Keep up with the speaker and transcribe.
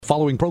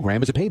following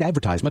program is a paid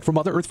advertisement for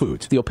Mother Earth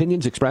Foods. The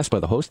opinions expressed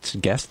by the hosts,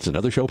 guests, and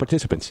other show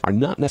participants are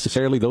not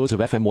necessarily those of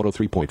FM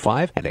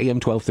 103.5 and AM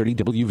 1230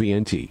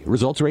 WVNT,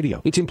 Results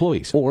Radio, its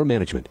employees, or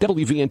management.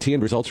 WVNT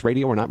and Results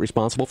Radio are not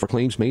responsible for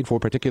claims made for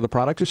particular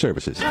products or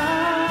services.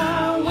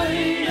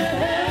 Highway to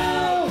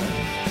hell.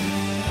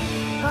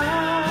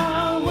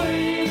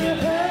 Highway to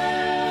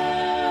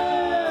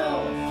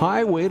hell.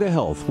 Highway to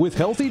Health with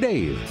Healthy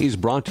Dave is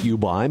brought to you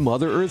by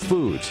Mother Earth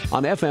Foods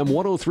on FM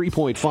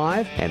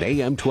 103.5 and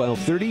AM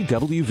 1230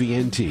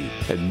 WVNT.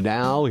 And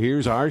now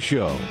here's our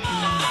show.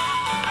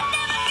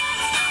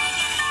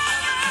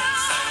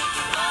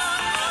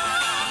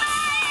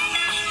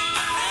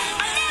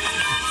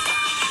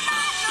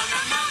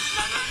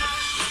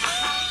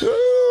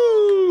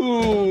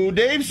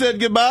 Dave said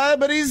goodbye,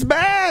 but he's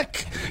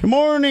back. Good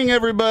morning,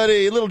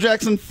 everybody. Little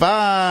Jackson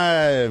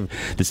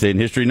 5. This day in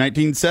history,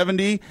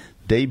 1970,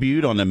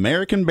 debuted on the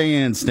American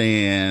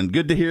Bandstand.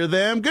 Good to hear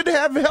them. Good to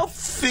have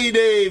Healthy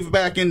Dave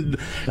back in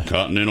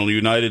continental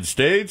United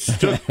States.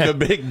 Took a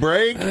big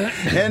break.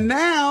 And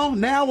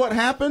now what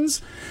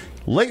happens?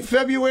 Late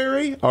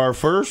February, our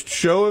first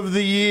show of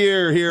the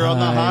year here on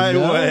the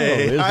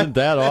highway. Isn't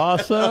that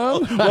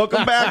awesome?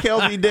 Welcome back,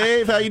 Healthy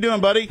Dave. How you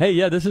doing, buddy? Hey,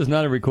 yeah, this is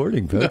not a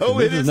recording, folks. No,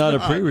 this is not a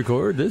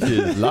pre-record. This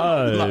is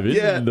live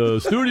in the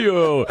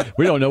studio.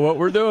 We don't know what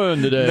we're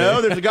doing today.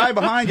 No, there's a guy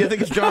behind you. I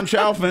think it's John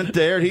Chalfant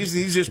there.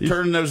 He's just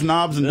turning those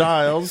knobs and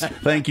dials.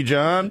 Thank you,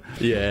 John.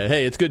 Yeah,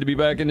 hey, it's good to be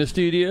back in the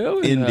studio.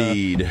 And,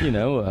 Indeed.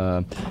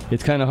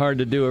 It's kind of hard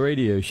to do a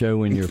radio show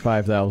when you're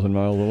 5,000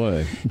 miles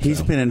away.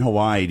 He's been in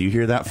Hawaii. Do you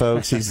hear that, folks?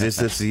 He's just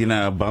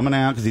bumming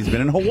out because he's been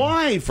in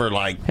Hawaii for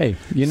like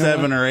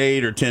 7 or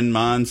 8 or 10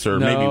 months or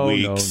maybe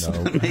weeks.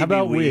 No. Maybe How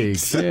about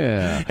weeks?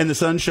 Yeah. And the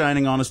sun's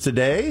shining on us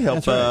today.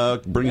 Help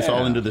bring us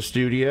all into the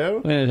studio.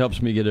 And it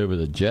helps me get over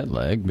the jet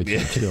lag, but you're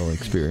still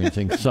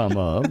experiencing some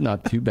of.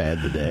 Not too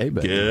bad today,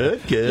 but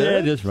good. Yeah,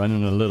 just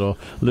running a little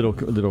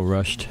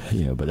rushed,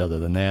 But other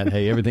than that,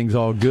 hey, everything's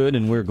all good,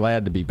 and we're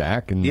glad to be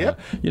back. And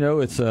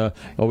it's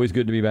always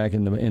good to be back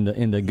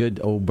in the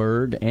good old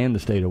burg and the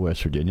state of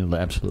West Virginia.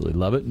 Absolutely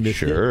love it.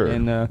 Sure.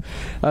 And I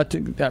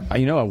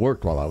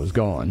worked while I was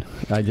gone.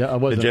 I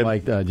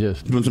wasn't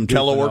just doing some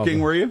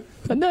teleworking. Were you?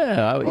 No,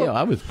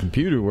 I was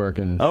computer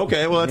working.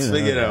 Okay, well, that's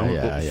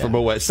from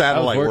a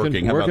satellite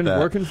working. How about that?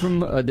 Working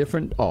from a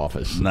different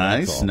office.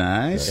 Nice.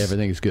 So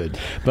everything's good.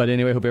 But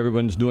anyway, hope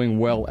everyone's doing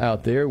well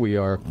out there. We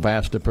are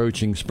fast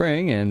approaching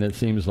spring, and it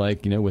seems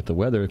like with the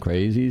weather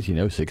crazies,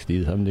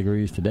 60-some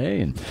degrees today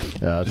and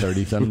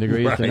 30-some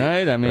degrees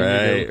tonight. I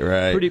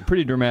mean,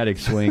 pretty dramatic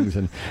swings,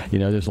 and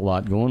there's a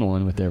lot going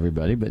on with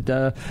everybody.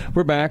 But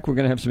we're back. We're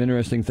going to have some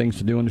interesting things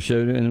to do on the show,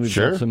 and we've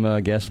got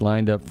some guests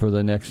lined up for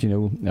the next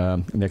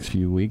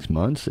few weeks,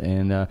 months,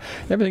 and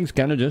everything's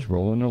kind of just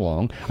rolling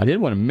along. I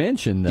did want to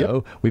mention,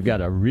 though, we've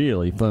got a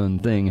really fun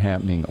thing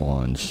happening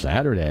on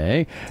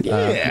Saturday.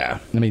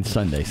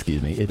 Sunday,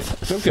 excuse me.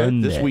 It's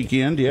Sunday. This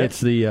weekend, It's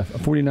the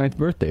 49th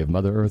birthday of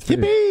Mother Earth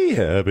Foods. Yippee!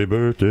 Happy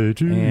birthday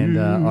to you. And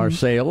our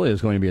sale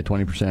is going to be a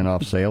 20%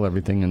 off sale,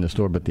 everything in the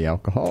store but the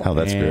alcohol. Oh,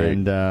 that's great.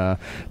 And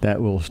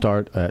that will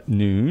start at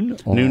noon.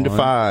 Noon to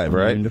 5,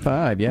 right? Noon to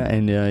 5, yeah.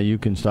 And you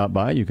can stop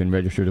by. You can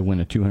register to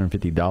win a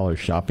 $250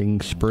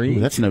 shopping spree.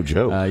 Ooh, that's no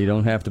joke. You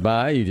don't have to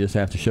buy. You just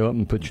have to show up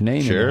and put your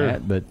name in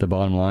that. But the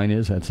bottom line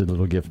is that's a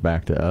little gift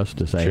back to us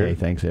to say, hey,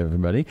 thanks,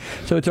 everybody.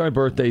 So it's our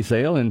birthday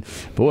sale. And,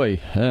 boy,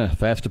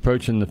 fast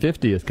approaching the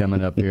 50th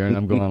coming up here. And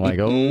I'm going like,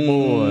 oh,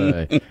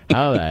 boy,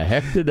 how the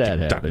heck did that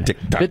happen?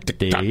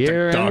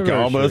 50-year anniversary.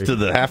 Almost to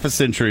the half a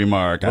century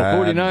mark. Well,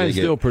 49 is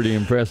still pretty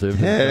impressive.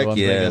 Heck so I'm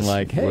yes. thinking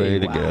like, hey, way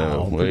to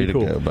go. Way to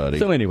go, buddy.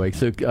 So anyway,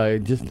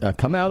 just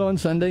come out on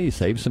Sunday. You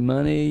save some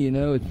money.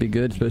 It'd be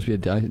good. It's supposed to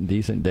be a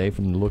decent day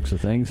from the looks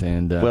of things.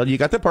 And well, you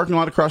got the parking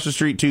lot across the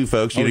street, too,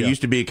 folks. It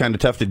used to be kind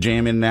of tough to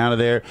jam in and out of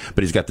there,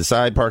 but he's got the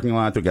side parking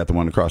lot. We've got the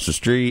one across the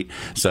street,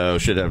 so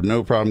should have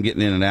no problem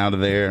getting in and out of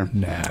there.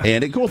 Nah.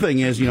 And the cool thing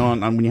is,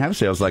 when you have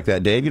sales like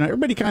that, Dave,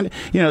 everybody kind of,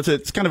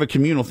 it's kind of a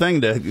communal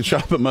thing to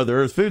shop at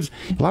Mother Earth Foods.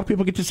 A lot of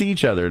people get to see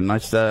each other, and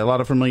nice, a lot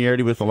of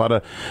familiarity with a lot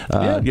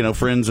of,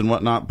 friends and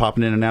whatnot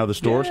popping in and out of the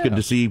store. It's good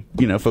to see,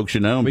 folks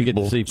and we get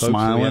to see folks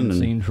smiling we haven't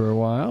seen for a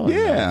while.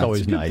 Yeah, it's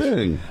always a good nice.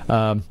 thing.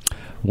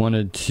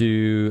 Wanted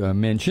to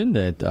mention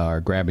that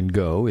our Grab and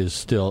Go is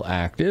still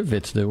active.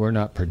 It's that we're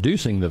not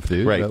producing the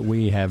food, but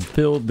we have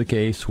filled the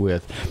case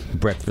with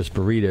breakfast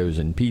burritos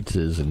and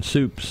pizzas and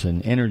soups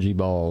and energy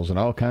balls and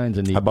all kinds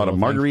of neat. I bought a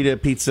margarita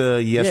pizza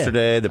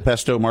yesterday, the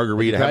pesto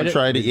margarita. I haven't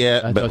tried it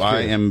yet, but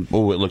I am.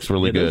 Oh, it looks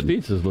really good.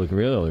 Those pizzas look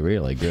really,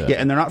 really good. Yeah,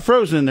 and they're not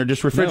frozen; they're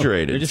just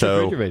refrigerated. No, they're just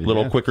refrigerated, a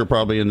little quicker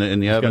probably in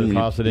the oven. You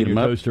toss it in your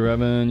toaster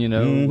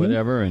oven,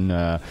 whatever,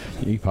 and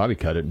you probably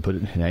cut it and put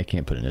it. I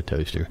can't put it in a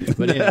toaster,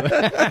 but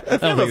anyway. I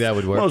don't think that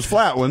would work. Those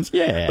flat ones.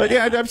 Yeah. But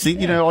yeah, I've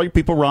seen, all your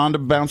people,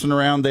 Rhonda, bouncing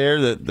around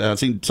there.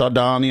 That saw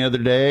Don the other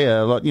day.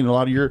 A lot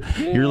of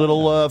your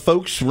little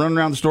folks running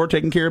around the store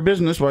taking care of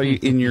business while you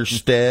in your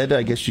stead,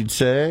 I guess you'd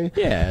say.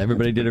 Yeah,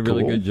 everybody did a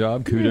really good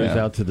job. Kudos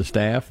out to the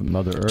staff,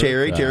 Mother Earth.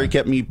 Terry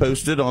kept me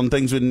posted on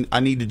things I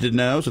needed to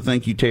know, so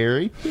thank you,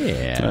 Terry.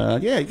 Yeah.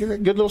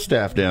 Good little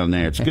staff down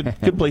there. It's a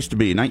good place to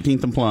be.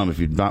 19th and Plum, if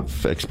you've not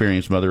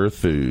experienced Mother Earth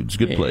Foods.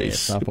 Good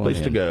place. Good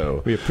place to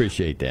go. We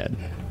appreciate that.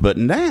 But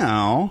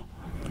now,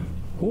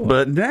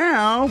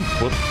 live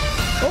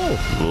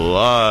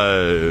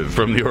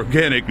from the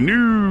Organic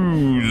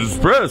News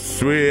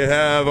Press, we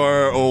have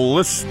our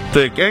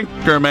holistic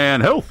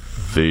anchorman,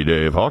 Healthy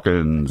Dave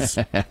Hawkins.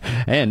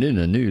 And in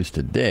the news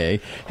today,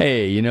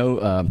 hey,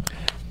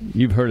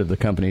 you've heard of the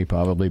company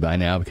probably by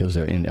now because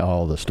they're in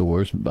all the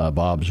stores,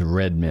 Bob's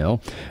Red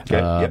Mill.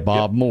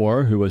 Bob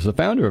Moore, who was the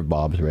founder of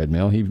Bob's Red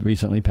Mill, he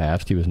recently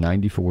passed. He was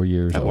 94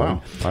 years old.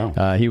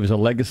 Wow. He was a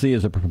legacy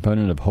as a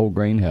proponent of whole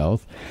grain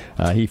health.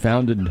 He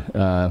founded,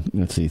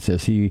 it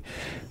says he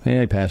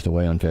passed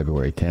away on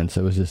February 10th,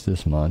 so it was just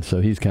this month.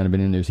 So he's kind of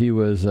been in there. He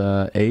was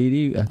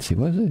 80. Let's see,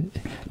 was it?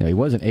 No, he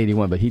wasn't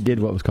 81, but he did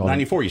what was called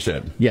 94. You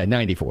said? Yeah,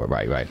 94.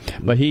 Right.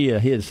 But he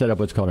had set up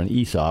what's called an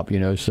ESOP.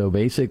 So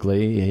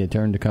basically he had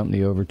turned the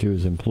company over to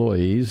his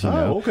employees.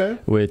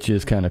 Which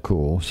is kind of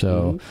cool.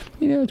 So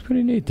it's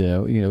pretty neat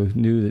though.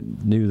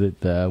 Knew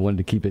that wanted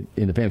to keep it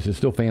in the family. So it's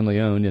still family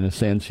owned in a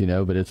sense,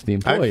 but it's the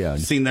employee owned.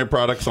 I've seen their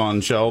products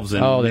on shelves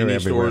in many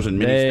stores and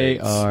many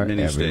states. They are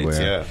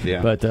everywhere. States.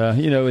 Yeah. But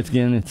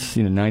it's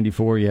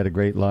 94. You had a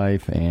great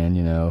life,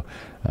 and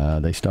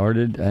they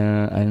started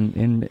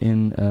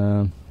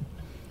in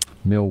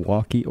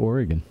Milwaukee,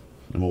 Oregon.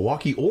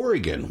 Milwaukee,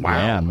 Oregon. Wow.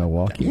 Yeah,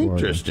 Milwaukee,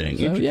 Interesting.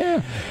 Oregon. So,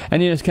 yeah.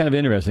 And it's kind of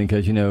interesting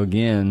because,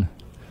 again,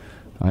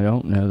 I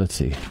don't know. Let's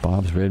see.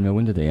 Bob's Red Mill.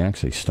 When did they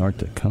actually start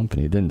the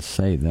company? It didn't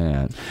say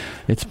that.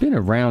 It's been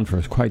around for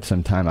quite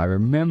some time. I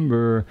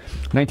remember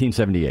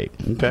 1978.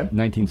 Okay.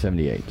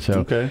 1978.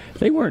 So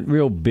they weren't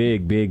real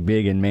big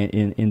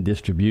in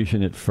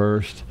distribution at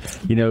first.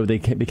 They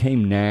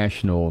became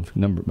national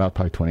about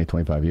probably 20,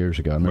 25 years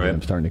ago. I remember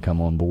them starting to come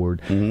on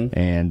board.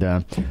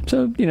 And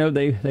so,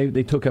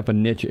 they took up a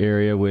niche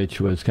area, which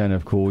was kind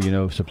of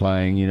cool,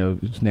 supplying,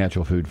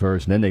 natural food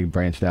first. And then they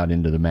branched out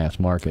into the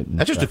mass market.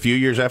 That's just a few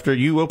years after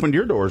you opened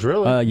your doors,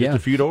 really? Yeah.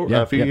 Just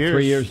a few years.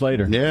 3 years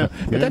later. Yeah.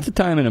 But that's a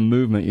time in a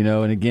movement,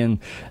 and again,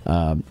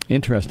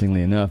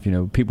 interestingly enough,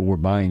 people were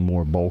buying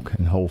more bulk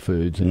and whole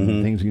foods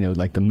and things,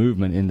 like the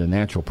movement in the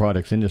natural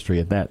products industry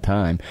at that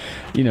time,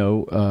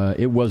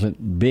 it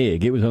wasn't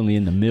big. It was only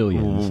in the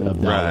millions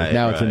of dollars.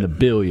 Now it's in the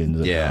billions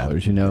of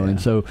dollars, and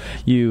so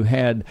you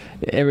had,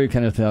 everybody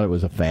kind of thought it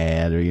was a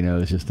fad or,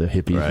 it's just the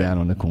hippies down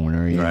on the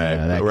corner,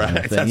 that kind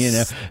of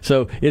thing,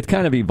 So it's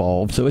kind of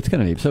evolved, so it's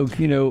kind of neat. So,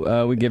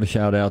 we give a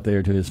shout out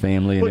there to his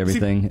family and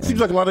everything.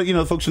 Seems like a lot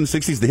of folks in the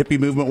 60s, the hippie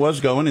movement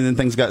was going, and then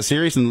things got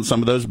serious, and some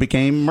of those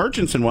became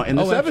merchants in the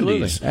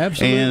 70s.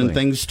 Absolutely. And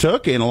things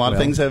took, and a lot of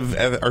things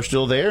are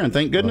still there, and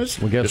thank goodness.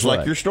 Well, guess just what?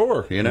 like your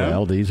store,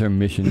 Well, these are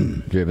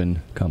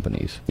mission-driven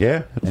companies.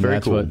 Yeah,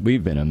 that's cool. what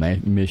we've been, a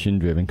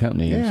mission-driven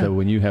company. And so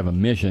when you have a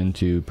mission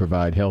to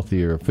provide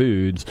healthier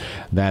foods,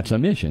 that's a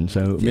mission.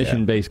 So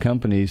mission-based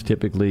companies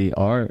typically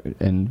are,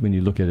 and when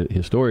you look at it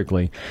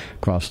historically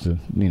across the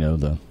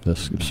the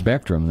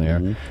spectrum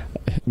there,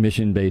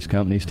 mission-based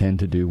companies tend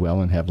to do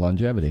well and have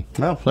longevity.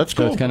 Well, that's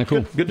cool. So it's kind of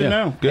cool. Good to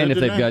know. And if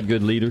they've got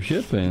good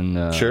leadership and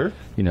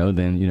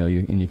then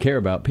you care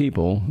about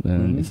people,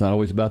 then it's not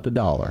always about the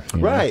dollar.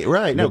 Right.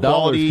 No,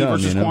 quality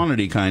versus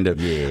quantity, kind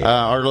of. Yeah.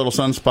 Our little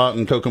sunspot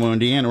in Kokomo,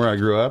 Indiana, where I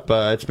grew up,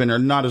 it's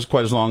been not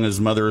quite as long as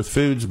Mother Earth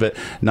Foods, but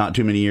not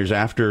too many years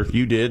after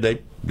you did.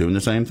 They doing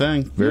the same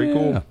thing. Very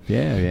cool.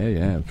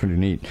 Yeah. Pretty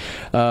neat.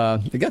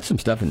 They got some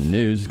stuff in the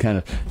news. Kind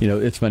of,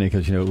 it's funny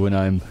because, when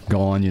I'm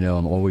gone,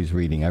 I'm always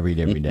reading. I read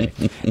every day.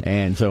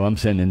 And so I'm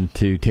sending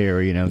to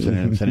Terry, I'm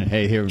sending,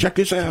 hey, here. Check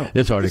this out.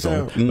 This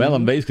article. Well,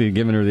 I'm basically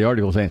giving her the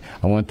article saying,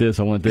 I want this,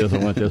 I want this, I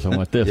want this, I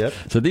want this. Yep.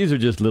 So these are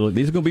just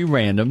these are going to be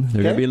random.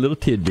 They're going to be little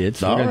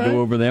tidbits. We're going to go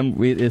over them.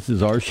 This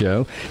is our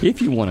show.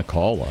 If you want to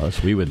call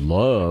us, we would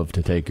love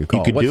to take your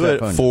call. You could do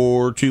it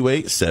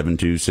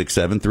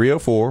 428-7267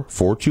 304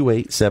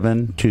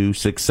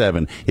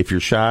 428-7267. If you're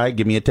shy,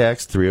 give me a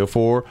text,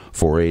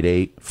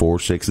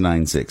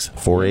 304-488-4696.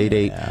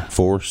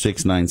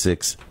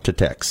 488-4696 to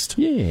text.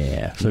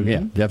 Yeah. So,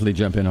 definitely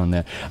jump in on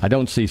that. I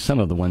don't see some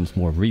of the ones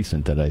more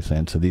recent that I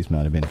sent, so these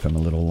might have been from a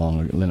little while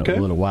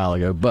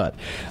ago. But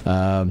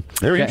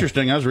they're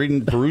interesting. I was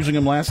perusing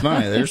them last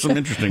night. There's some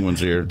interesting ones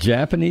here.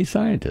 Japanese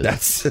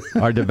scientists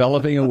are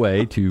developing a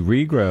way to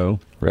regrow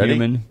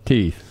human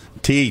teeth.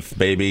 Teeth,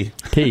 baby.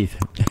 Teeth.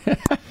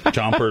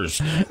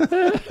 Chompers.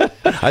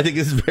 I think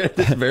it's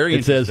very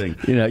It says,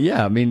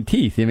 interesting.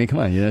 teeth. Come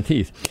on,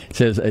 teeth. It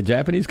says a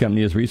Japanese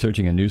company is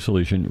researching a new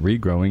solution,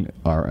 regrowing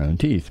our own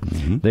teeth.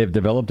 Mm-hmm. They have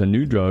developed a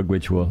new drug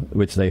which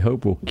they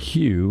hope will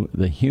cue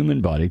the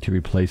human body to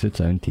replace its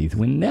own teeth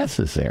when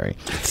necessary.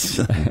 It's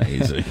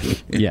amazing.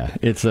 Yeah,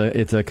 it's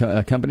a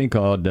company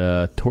called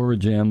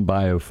Toragem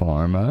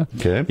Biopharma.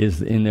 Okay.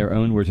 Is in their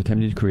own words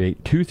attempting to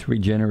create tooth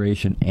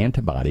regeneration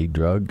antibody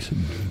drugs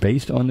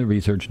based on the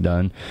research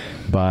done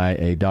by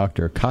a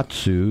Dr.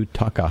 Katsu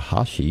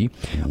Takahashi,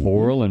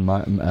 oral and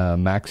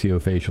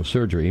maxillofacial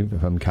surgery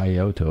from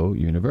Kyoto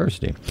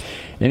University.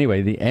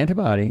 Anyway, the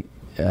antibody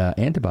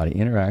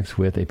interacts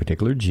with a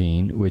particular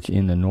gene, which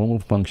in the normal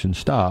function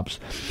stops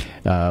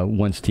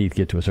once teeth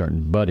get to a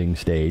certain budding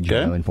stage,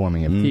 in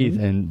forming of teeth.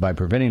 And by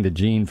preventing the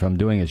gene from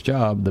doing its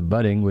job, the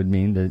budding would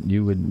mean that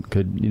you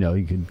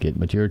could get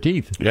mature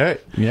teeth. Yeah.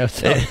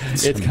 So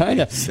it's kind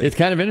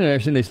of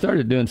interesting. They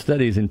started doing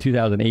studies in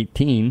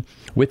 2018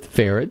 with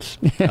ferrets.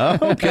 Oh,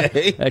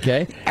 okay.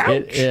 Okay.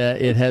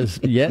 It has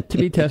yet to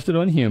be tested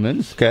on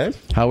humans. Okay.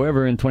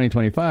 However, in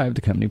 2025,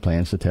 the company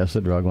plans to test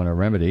the drug on a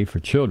remedy for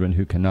children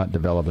who cannot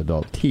develop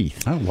adult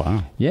teeth. Oh,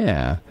 wow.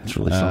 Yeah. That's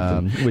really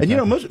something.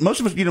 And, most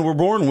of us, we're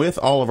born with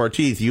all of our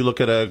teeth. You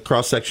look at a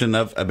cross-section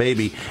of a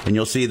baby, and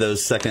you'll see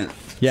those second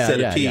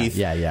set of teeth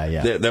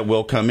that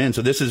will come in.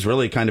 So this is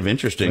really kind of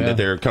interesting that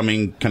they're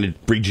kind of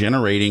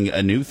regenerating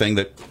a new thing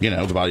that,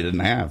 the body didn't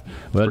have.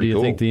 Well, do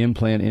you think the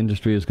implant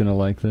industry is going to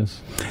like this?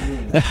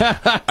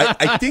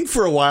 I think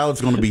for a while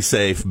it's going to be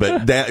safe,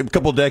 but a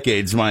couple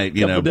decades might,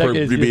 be a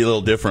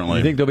little differently.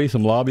 You think there'll be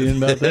some lobbying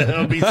about that?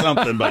 There'll be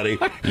something, buddy.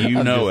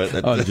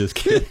 I'm just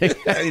kidding.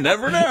 You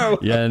never know.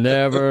 You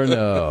never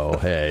know.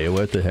 Hey,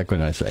 what the heck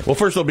can I say? Well,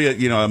 first there'll be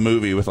a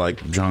movie with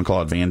like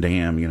Jean-Claude Van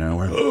Damme,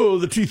 where,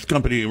 the teeth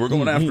company, we're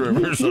going after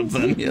him or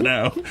something,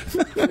 Aaron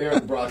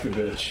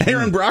Brockovich.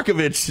 Aaron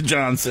Brockovich,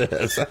 John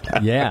says.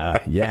 Yeah.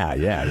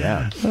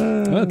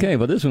 Okay,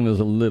 well, this one was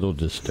a little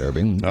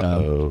disturbing.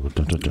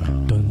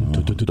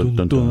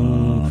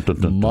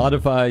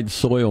 Modified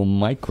soil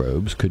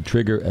microbes could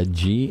trigger a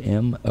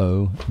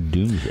GMO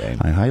doomsday.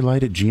 I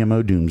highlighted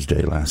GMO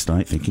doomsday last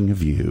night thinking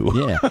of you.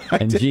 Yeah,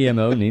 and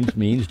GMO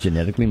means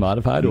genetically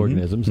modified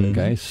organisms.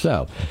 Okay,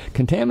 so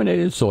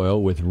contaminated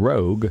soil with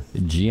rogue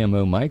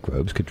GMO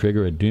microbes could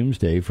trigger a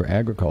doomsday for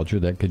agriculture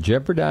that could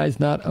jeopardize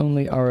not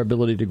only our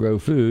ability to grow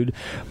food,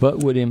 but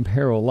would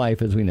imperil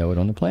life as we know it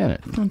on the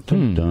planet.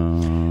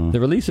 The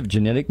release of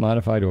genetic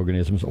modified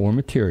organisms or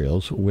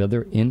materials,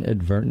 whether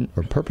inadvertent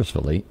or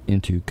purposefully,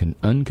 into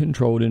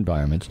uncontrolled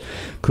environments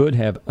could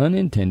have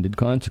unintended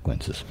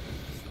consequences.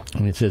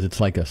 And it says it's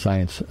like a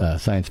science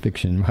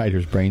fiction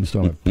writer's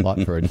brainstorm of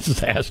plot for a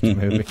disaster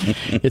movie.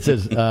 It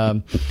says,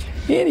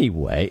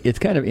 anyway, it's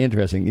kind of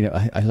interesting.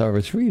 I thought I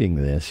was reading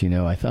this.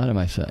 I thought to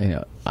myself,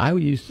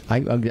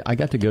 I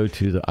got to go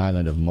to the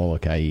island of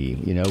Molokai,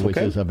 which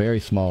is a very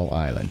small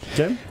island.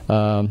 Okay.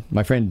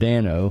 My friend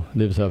Dano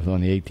lives up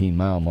on the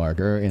 18-mile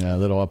marker in a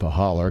little up a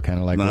holler, kind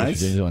of like what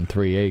you do on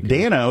 3 acres.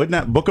 Dano, isn't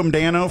that Bookham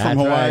Dano from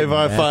Hawaii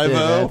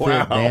 550?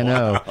 Wow.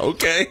 Dano.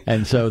 Okay.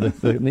 And so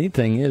the neat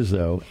thing is,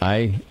 though,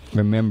 I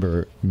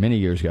remember many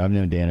years ago, I've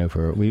known Dano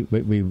for, we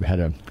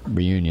had a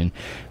reunion.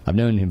 I've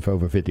known him for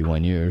over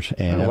 51 years.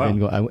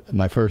 And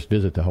my first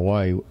visit to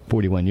Hawaii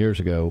 41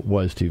 years ago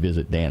was to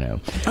visit Dano.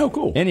 Oh,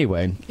 cool.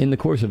 Anyway, in the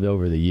course of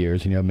over the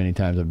years, many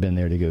times I've been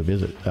there to go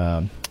visit,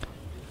 I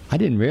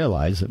didn't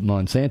realize that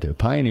Monsanto,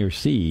 Pioneer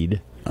Seed,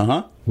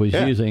 was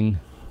using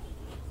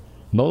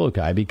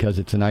Molokai because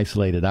it's an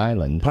isolated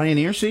island.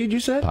 Pioneer Seed, you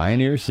said?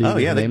 Pioneer Seed. Oh,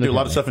 yeah, they do a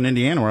lot of stuff in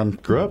Indiana where I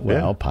grew up.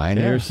 Well,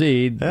 Pioneer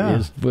Seed,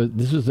 this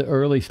was the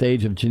early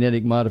stage of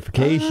genetic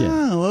modification.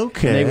 Oh,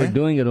 okay. And they were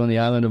doing it on the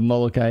island of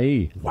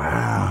Molokai.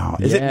 Wow.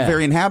 Is it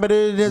very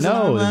inhabited as an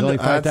island? There's only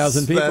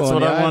 5,000 people That's on what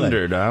the I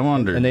island.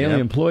 wondered. And they only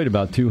employed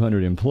about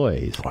 200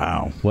 employees.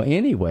 Wow. Well,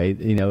 anyway,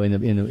 in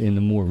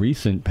the more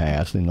recent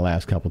past, in the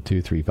last couple,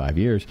 2, 3, 5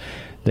 years,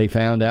 they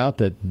found out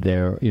that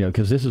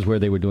because this is where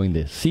they were doing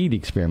the seed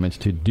experiments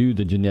to do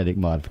the genetic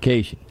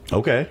modification.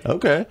 Okay.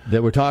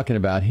 That we're talking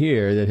about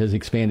here that has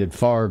expanded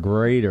far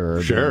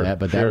greater than that,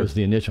 but that was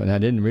the initial. And I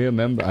didn't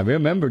remember. I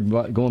remembered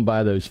going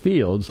by those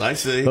fields. I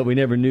see. But we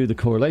never knew the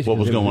correlation. What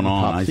was going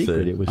on? I see.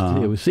 It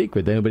was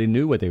secret. Nobody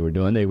knew what they were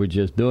doing. They were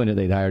just doing it.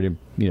 They'd hired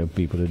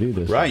people to do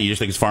this. Right. You just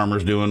think it's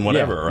farmers doing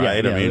whatever,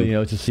 right? Yeah, I mean,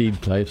 it's a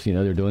seed place.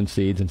 They're doing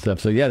seeds and stuff.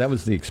 So that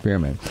was the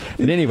experiment.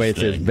 But anyway, it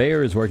says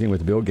Bayer is working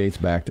with Bill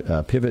Gates-backed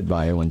Pivot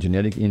Bio on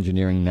genetic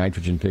engineering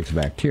nitrogen-fixed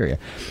bacteria,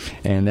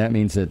 and that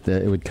means that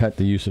it would cut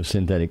the use of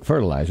synthetic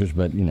fertilizers.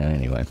 But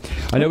anyway,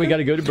 I know we got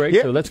to go to break,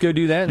 so let's go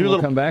do that, and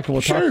we'll come back and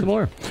we'll talk some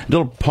more.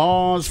 Little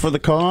pause for the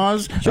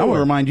cause. I want to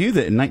remind you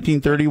that in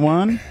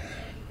 1931.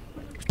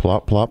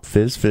 Plop, plop,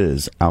 fizz,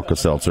 fizz.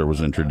 Alka-Seltzer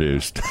was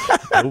introduced.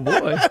 Oh,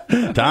 boy.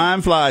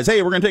 Time flies.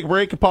 Hey, we're going to take a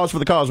break, pause for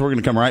the cause. We're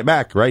going to come right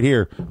back right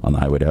here on the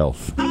Highway to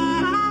Health. Well,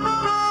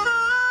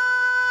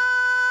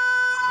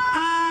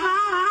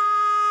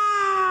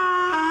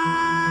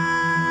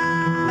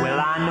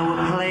 I know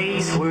a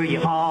place where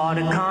you ought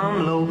to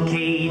come,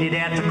 located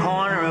at the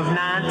corner of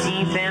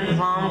 19th and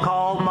Plum,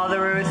 called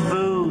Mother Earth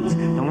Foods.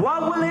 And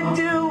what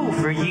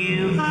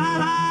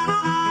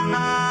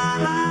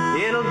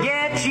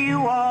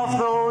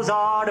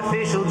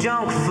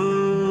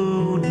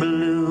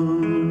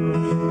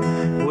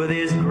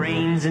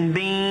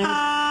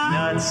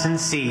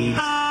seeds,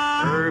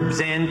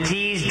 herbs and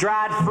teas,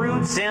 dried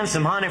fruits, and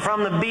some honey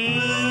from the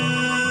bees.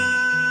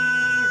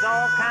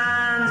 All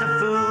kinds of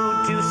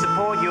food to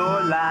support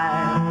your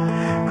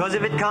life. 'Cause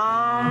if it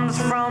comes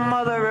from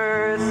Mother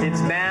Earth,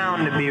 it's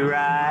bound to be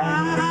right.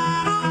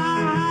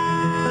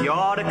 You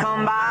ought to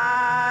come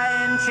by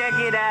and check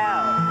it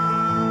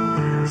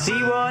out.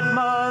 See what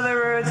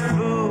Mother Earth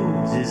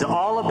Foods is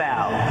all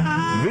about.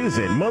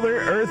 Visit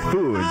Mother Earth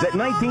Foods at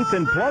 19th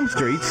and Plum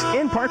Streets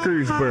in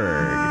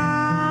Parkersburg.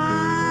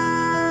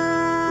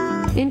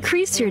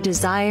 Increase your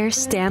desire,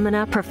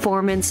 stamina,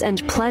 performance,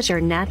 and pleasure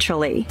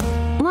naturally.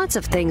 Lots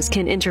of things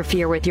can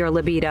interfere with your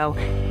libido.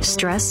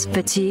 Stress,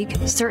 fatigue,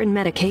 certain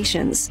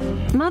medications.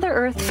 Mother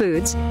Earth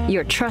Foods,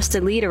 your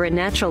trusted leader in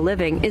natural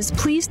living, is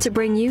pleased to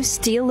bring you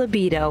Steel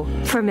Libido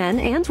for men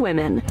and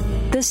women.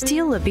 The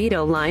Steel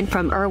Libido line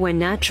from Irwin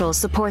Naturals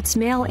supports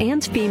male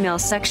and female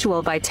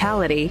sexual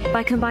vitality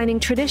by combining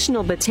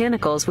traditional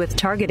botanicals with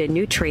targeted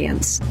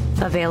nutrients.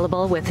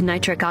 Available with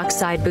nitric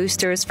oxide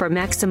boosters for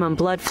maximum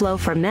blood flow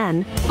for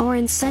men, or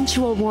in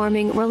sensual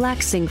warming,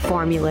 relaxing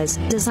formulas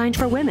designed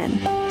for women.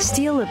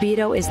 Steel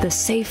Libido is the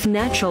safe,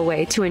 natural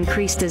way to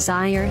increase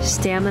desire,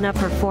 stamina,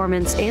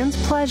 performance, and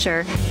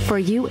pleasure for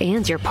you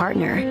and your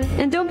partner.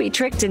 And don't be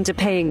tricked into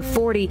paying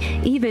 $40,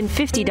 even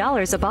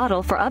 $50 a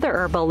bottle for other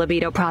herbal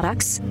libido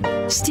products.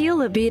 Steel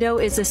Libido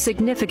is a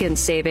significant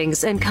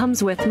savings and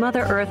comes with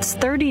Mother Earth's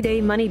 30-day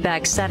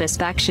money-back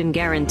satisfaction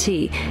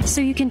guarantee,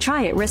 so you can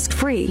try it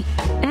risk-free.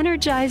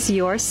 Energize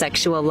your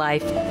sexual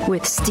life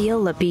with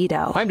Steel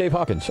Libido. I'm Dave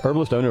Hawkins,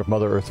 herbalist owner of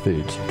Mother Earth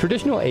Foods.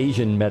 Traditional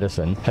Asian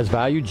medicine has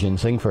valued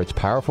ginseng for its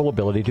powerful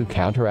ability to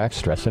counteract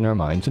stress in our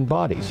minds and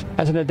bodies.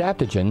 As an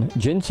adaptogen,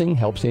 ginseng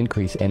helps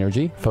increase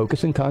energy,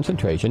 focus, and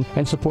concentration,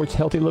 and supports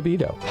healthy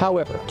libido.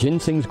 However,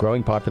 ginseng's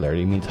growing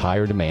popularity means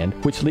higher demand,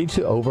 which leads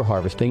to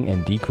overharvesting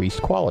and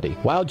decreased quality.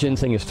 Wild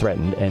ginseng is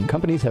threatened, and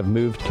companies have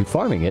moved to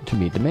farming it to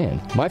meet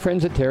demand. My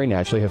friends at Terry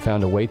Naturally have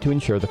found a way to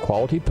ensure the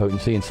quality,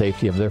 potency, and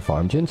safety of their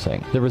farm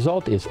ginseng. The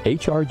result is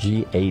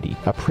HRG 80,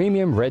 a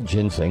premium red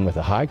ginseng with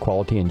a high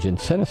quality and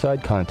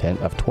ginsenoside content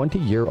of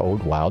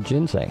 20-year-old wild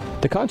ginseng.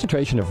 The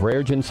concentration of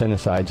rare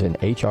ginsenosides in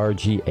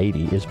HRG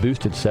 80 is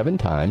boosted 7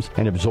 times,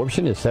 and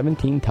absorption is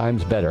 17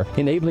 times better,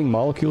 enabling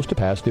molecules to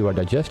pass through our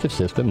digestive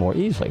system more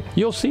easily.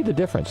 You'll see the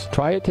difference.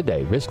 Try it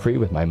today, risk-free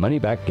with my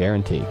money-back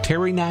guarantee.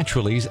 Terry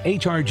Naturally's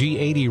HRG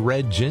 80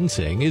 Red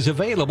Ginseng is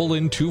available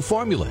in 2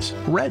 formulas,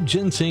 Red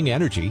Ginseng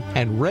Energy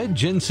and Red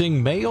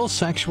Ginseng Male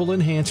Sexual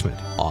Enhancement.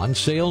 On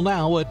sale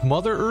now at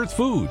Mother Earth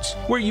Foods,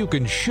 where you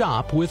can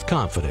shop with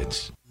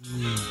confidence.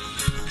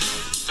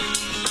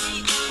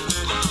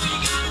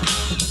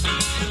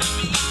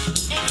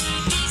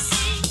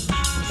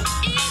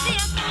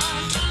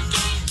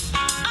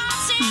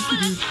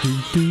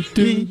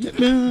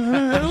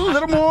 A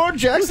little more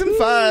Jackson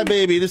 5,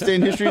 baby. This day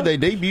in history, they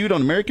debuted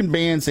on American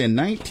Bandstand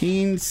in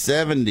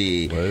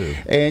 1970. Whoa.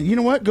 And you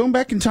know what? Going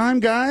back in time,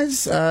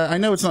 guys, I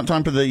know it's not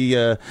time for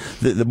the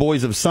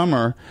boys of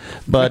summer,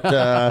 but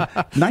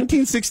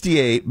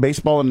 1968,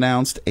 baseball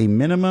announced a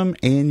minimum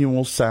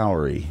annual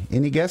salary.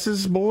 Any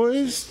guesses,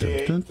 boys?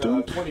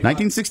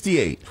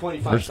 1968.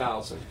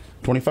 25,000.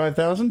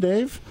 25,000,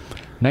 Dave?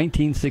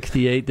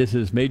 1968, this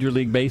is Major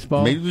League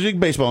Baseball? Major League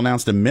Baseball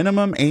announced a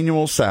minimum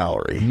annual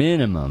salary.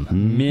 Minimum.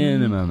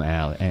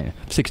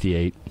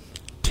 68.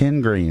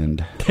 10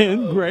 grand.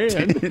 10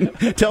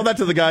 grand? Tell that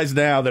to the guys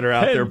now that are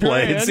out 10 there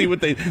playing. grand? See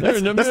what they.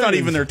 That's not millions.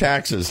 even their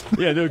taxes.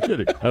 Yeah, no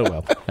kidding. Oh,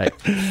 well.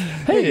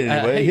 Hey,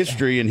 Anyway,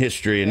 history and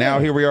history. And now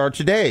here we are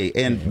today.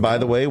 And by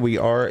the way, we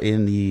are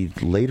in the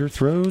later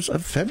throes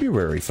of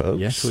February, folks.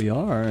 Yes, we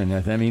are. And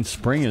that means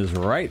spring is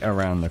right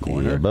around the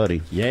corner. Yeah,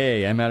 buddy.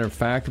 Yay. As a matter of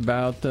fact,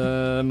 about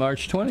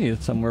March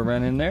 20th, somewhere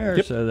around in there.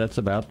 Yep. So that's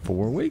about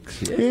 4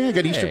 weeks. Yeah,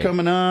 got Easter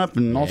coming up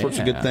and all sorts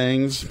of good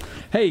things.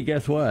 Hey,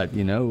 guess what?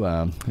 You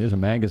know, there's a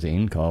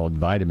magazine called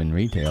Vitamin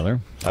Retailer.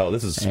 Oh,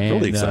 this is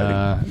really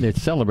exciting.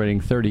 It's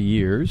celebrating 30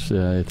 years.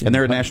 And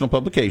they're a national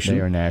publication.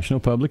 They are a national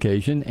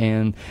publication,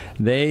 and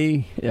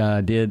they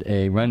did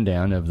a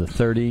rundown of the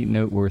 30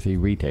 noteworthy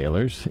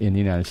retailers in the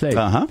United States.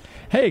 Uh-huh.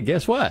 Hey,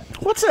 guess what?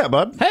 What's that,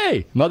 bud?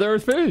 Hey, Mother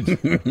Earth Foods.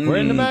 We're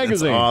in the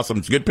magazine. That's awesome.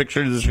 It's a good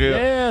picture of the show.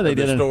 Yeah, they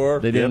did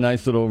a Yep.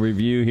 nice little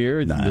review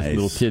here. Nice. This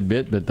little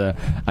tidbit, but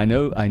I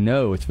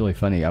know it's really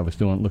funny. I was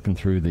looking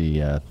through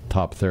the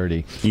top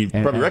 30. You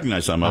probably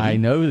recognize some of them. I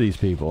know these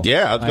people.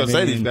 Yeah, I was going to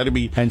say these got to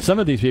be. And some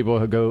of these people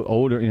who go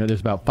older. You know,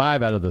 there's about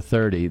 5 out of the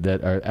 30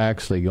 that are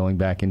actually going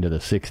back into the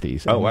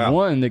 60s. Oh, and wow.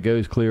 One that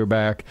goes clear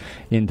back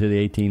into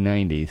the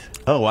 1890s.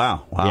 Oh,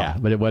 wow. Yeah,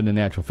 but it wasn't a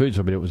natural food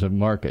store, but it was a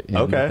market. And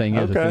Okay, the thing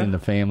is, it's okay. been in the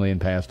family and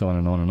passed on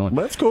and on and on.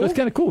 That's cool. So it's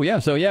kind of cool. Yeah.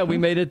 So yeah, we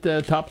made it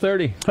top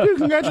 30. Dude,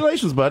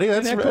 congratulations, buddy.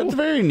 That's Isn't that cool? that's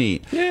very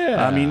neat.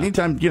 Yeah. I mean,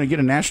 anytime you get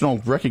a national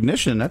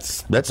recognition,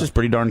 that's just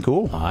pretty darn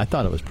cool. Oh, I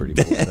thought it was pretty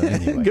cool. So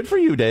anyway. Good for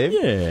you, Dave.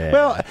 Yeah.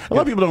 Well, a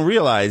lot of people don't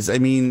realize. I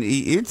mean,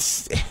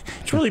 it's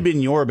really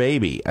been your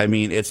baby. I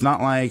mean, it's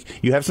not like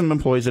you have some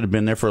employees that have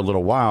been there for a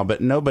little while,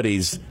 but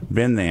nobody's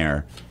been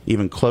there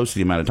even close to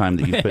the amount of time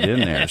that you put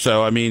in there.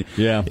 So, I mean,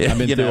 yeah, I've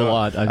been through a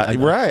lot.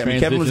 Right. I mean,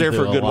 Kevin was there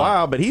for a good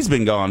while, but he's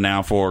been gone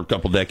now for a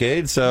couple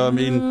decades. So, I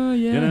mean,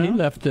 he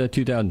left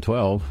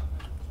 2012.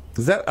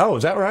 Is that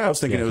right? I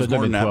was thinking it was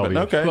more than that. But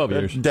okay, 12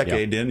 years.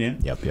 Decade in,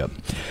 yeah. Yep.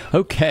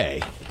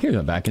 Okay,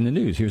 here's back in the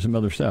news. Here's some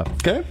other stuff.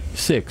 Okay.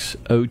 6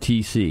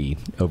 OTC,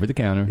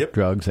 over-the-counter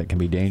drugs that can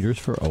be dangerous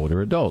for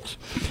older adults.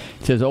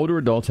 It says older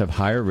adults have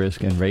higher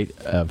risk and rates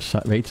of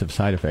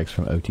side effects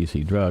from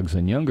OTC drugs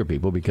than younger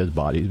people because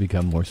bodies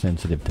become more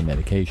sensitive to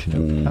medication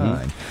over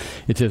time.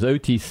 It says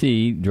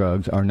OTC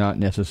drugs are not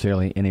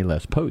necessarily any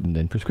less potent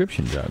than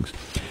prescription drugs.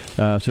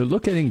 So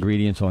look at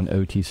ingredients on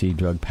OTC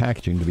drug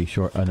packaging to be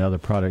sure another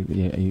product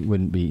you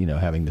wouldn't be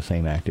having the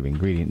same active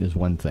ingredient is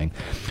one thing.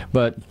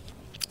 But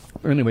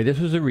anyway, this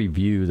was a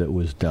review that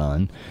was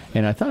done,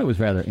 and I thought it was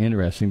rather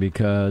interesting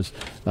because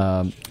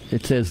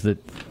it says that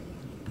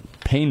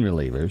pain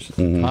relievers,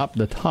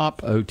 the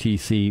top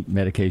OTC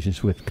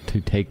medications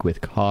to take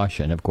with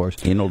caution, of course.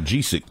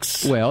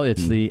 Analgesics. Well,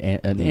 it's the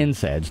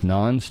NSAIDs,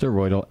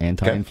 non-steroidal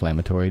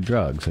anti-inflammatory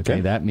drugs. Okay,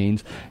 that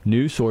means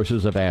new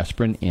sources of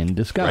aspirin in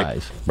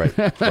disguise. Right.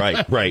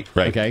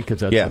 Okay,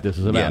 because that's what this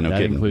is about. Yeah, no that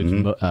kidding. includes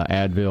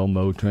Advil,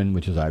 Motrin,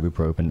 which is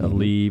ibuprofen,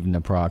 Aleve,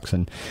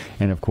 naproxen,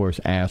 and of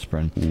course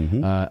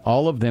aspirin.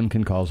 All of them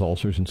can cause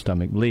ulcers and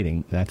stomach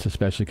bleeding. That's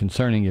especially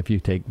concerning if you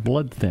take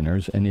blood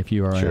thinners and if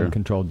you are an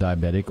uncontrolled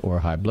diabetic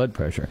or high blood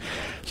pressure.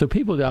 So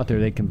people out there,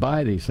 they can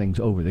buy these things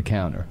over the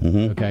counter,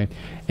 okay?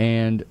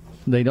 And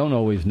they don't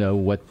always know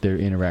what they're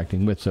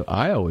interacting with. So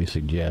I always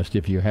suggest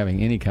if you're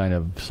having any kind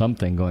of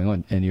something going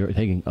on and you're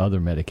taking other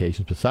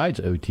medications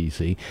besides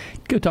OTC,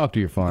 go talk to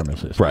your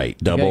pharmacist. Right.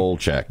 Double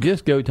check.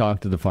 Just go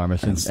talk to the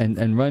pharmacist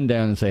and run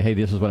down and say, hey,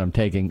 this is what I'm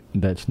taking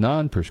that's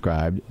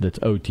non-prescribed, that's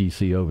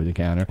OTC over the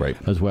counter,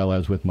 as well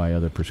as with my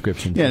other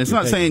prescriptions. Yeah, and it's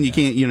not saying you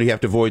can't, you have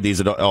to avoid these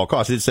at all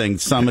costs. It's saying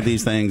some of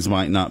these things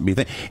might not be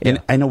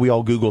And I know we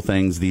all Google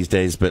things these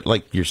days, but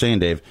like you're saying,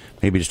 Dave,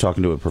 maybe just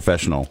talking to a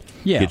professional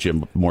get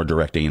you a more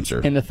direct answer.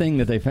 And the thing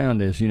that they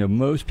found is,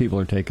 most people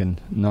are taking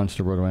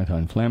non-steroidal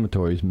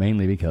anti-inflammatories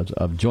mainly because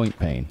of joint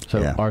pain.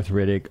 So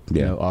arthritic,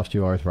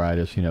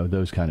 osteoarthritis,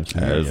 those kind of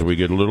scenarios. As we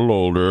get a little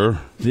older.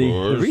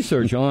 The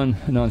research on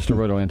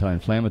non-steroidal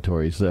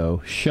anti-inflammatories,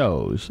 though,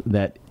 shows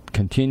that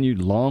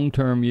continued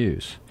long-term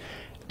use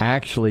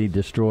actually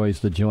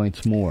destroys the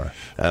joints more.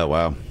 Oh,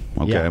 wow.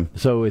 Okay. Yeah.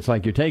 So it's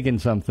like you're taking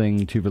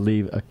something to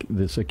relieve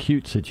this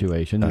acute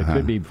situation. It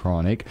could be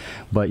chronic,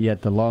 but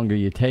yet the longer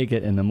you take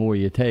it and the more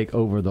you take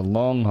over the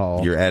long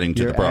haul, you're adding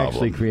to the problem. You're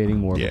actually creating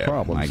more of a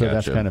problem. So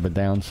that's kind of a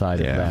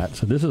downside of that.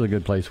 So this is a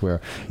good place where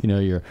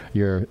your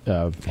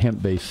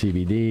hemp-based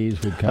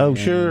CBDs would come in.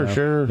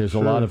 Sure. There's a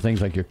lot of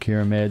things like your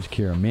Curameds,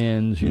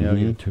 Curamins,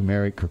 your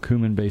turmeric,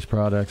 curcumin-based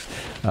products.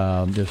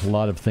 There's a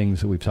lot of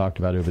things that we've talked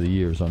about over the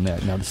years on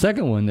that. Now, the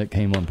second one that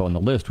came up on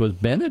the list was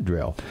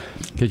Benadryl,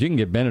 because you can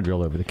get Benadryl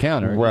over the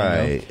counter,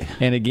 right?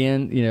 And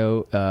again,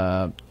 they're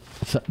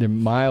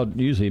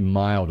usually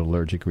mild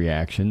allergic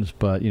reactions,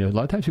 but a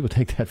lot of times people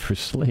take that for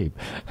sleep.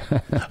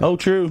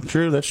 True,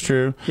 that's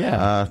true.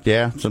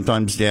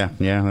 Sometimes,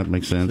 that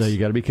makes sense. So you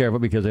got to be careful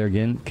because they're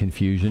again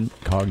confusion,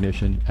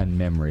 cognition, and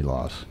memory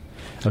loss.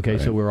 Okay,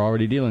 so we're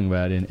already dealing with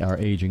that in our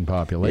aging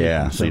population.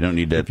 Yeah, so you don't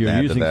need to. If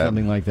you're using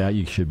something like that,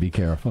 you should be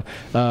careful.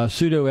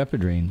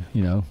 Pseudoephedrine,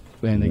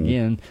 and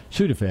again,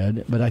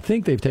 Sudafed, but I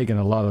think they've taken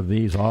a lot of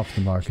these off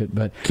the market.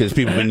 But because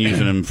people have been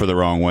using them for the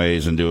wrong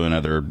ways and doing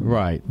other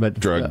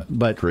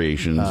drug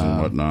creations and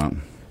whatnot.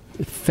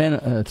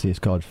 Let's see, it's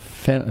called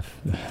phenelphine.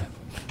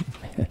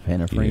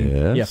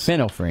 Yes.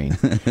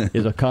 Phenelphine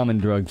is a common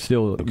drug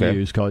still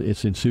used.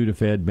 It's in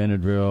Sudafed,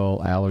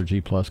 Benadryl,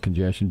 Allergy Plus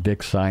Congestion,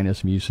 Vicks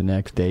Sinus,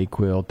 Mucinex,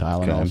 Dayquil,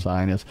 Tylenol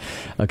Sinus.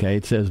 Okay,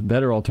 it says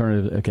better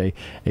alternative. Okay,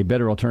 a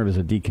better alternative is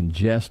a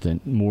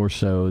decongestant more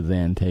so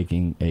than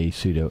taking a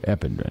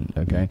pseudoephedrine.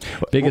 Okay,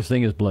 biggest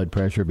thing is blood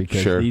pressure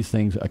because these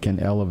things can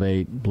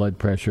elevate blood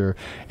pressure,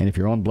 and if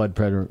you're on blood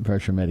pressure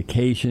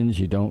medications,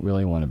 you don't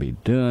really want to be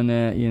doing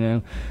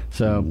that.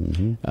 So,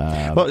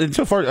 well, and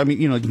so far, I mean,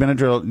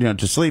 Benadryl,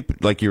 to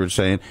sleep, like you were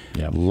saying,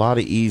 a lot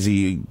of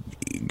easy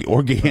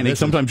organic.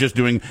 Sometimes just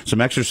doing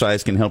some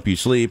exercise can help you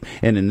sleep.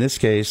 And in this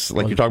case,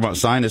 like you're talking about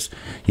sinus,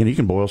 you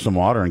can boil some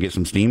water and get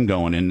some steam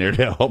going in there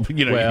to help.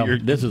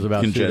 This is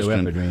about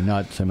pseudoephedrine,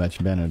 not so much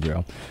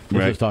Benadryl.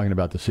 We're just talking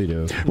about the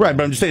pseudo. Right,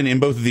 but I'm just saying in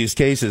both of these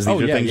cases,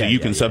 these are things that you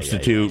can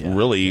substitute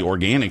really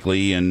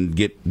organically and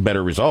get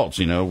better results,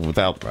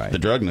 without the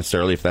drug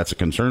necessarily, if that's a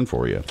concern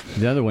for you.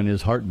 The other one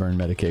is heartburn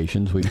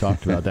medications. We've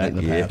talked about that in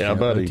the past.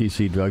 Buddy.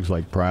 OTC drugs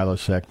like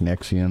Prilosec,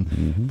 Nexium,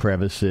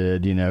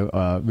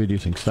 Prevacid,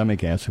 reducing stomach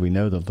salicylic acid. We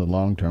know that the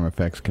long-term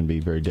effects can be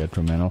very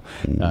detrimental.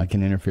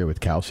 Can interfere with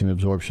calcium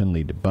absorption,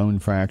 lead to bone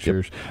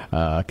fractures.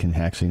 Can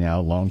actually now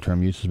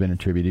long-term use has been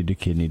attributed to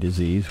kidney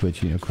disease,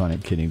 which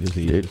chronic kidney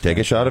disease. Dude, take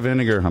a shot of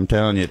vinegar. I'm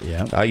telling you.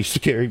 Yeah. I used to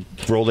carry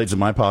Rolaids in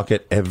my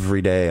pocket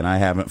every day, and I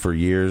haven't for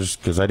years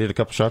because I did a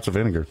couple shots of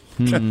vinegar.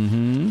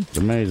 It's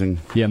amazing.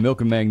 Yeah,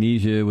 milk and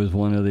magnesia was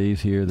one of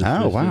these here.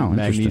 Wow,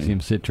 magnesium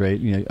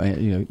citrate.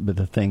 But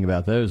the thing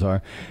about those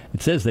are,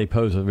 it says they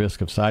pose a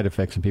risk of side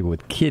effects in people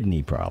with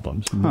kidney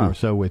problems, more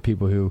so with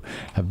people who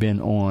have been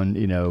on,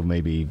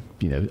 maybe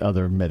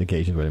other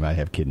medications where they might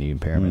have kidney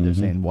impairment. They're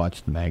saying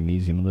watch the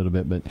magnesium a little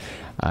bit, but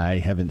I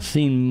haven't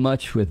seen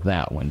much with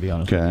that one, to be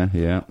honest. Okay,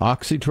 yeah.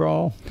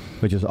 Oxytrol,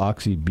 which is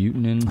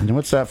oxybutynin. And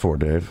what's that for,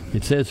 Dave?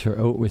 It says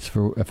it's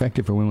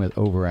effective for women with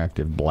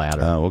overactive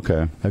bladder. Oh,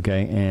 okay.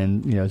 Okay,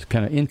 and it's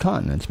kind of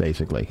incontinence,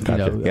 basically.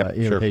 Gotcha.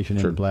 Irritation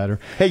in the bladder.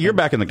 Hey, you're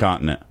back in the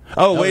continent.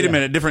 Oh, wait a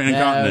minute, different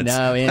incontinence.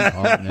 No,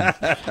 incontinence.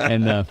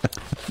 And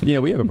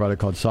we have a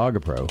product called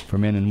Sagapro for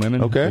men and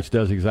women, which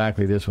does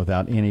exactly this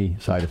without any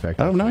side effect.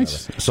 Oh, nice.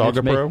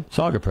 Sagapro?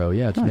 Sagapro,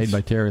 yeah. It's made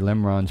by Terry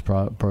Lemron's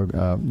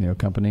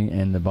company,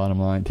 and the bottom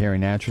line, Terry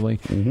Naturally.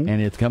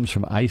 And it comes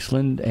from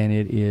Iceland, and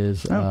it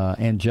is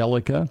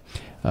Angelica.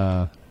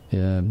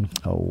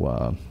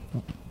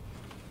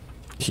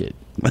 Shit.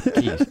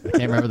 Jeez, I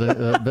can't remember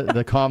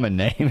the common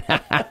name.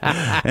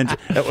 And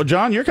well,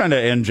 John, you're kind of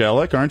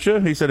angelic, aren't you?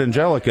 He said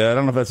Angelica. I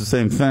don't know if that's the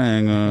same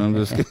thing.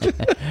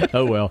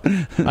 Oh well,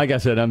 like I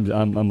said, I'm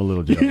a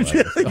little jealous.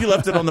 You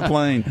left it on the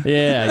plane.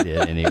 Yeah, I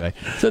did. Anyway,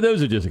 so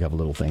those are just a couple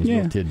little things,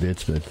 little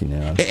tidbits, but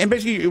And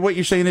basically, what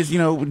you're saying is,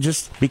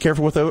 just be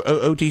careful with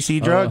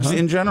OTC drugs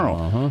in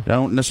general.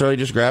 Don't necessarily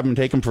just grab them and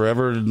take them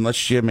forever,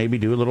 unless you maybe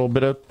do a little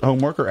bit of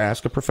homework or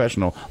ask a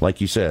professional, like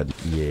you said.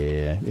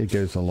 Yeah, it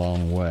goes a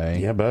long way.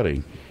 Yeah,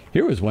 buddy.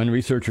 Here was when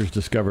researchers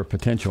discover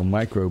potential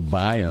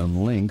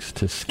microbiome links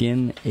to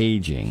skin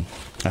aging.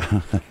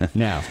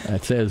 Now,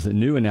 it says the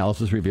new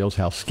analysis reveals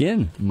how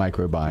skin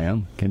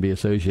microbiome can be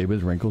associated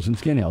with wrinkles and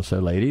skin health. So,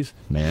 ladies,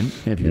 men,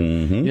 if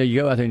you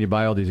go out there and you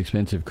buy all these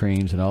expensive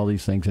creams and all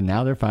these things, and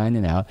now they're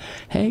finding out,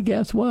 hey,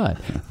 guess what?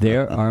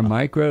 There's a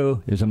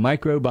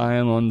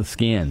microbiome on the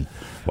skin.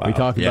 Wow. We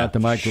talk about the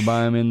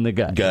microbiome in the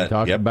gut. We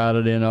talk about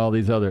it in all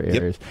these other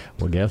areas.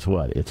 Well, guess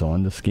what? It's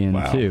on the skin,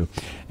 too.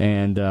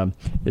 And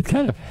it's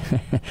kind of...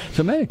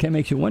 so, man, it kind of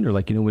makes you wonder,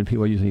 when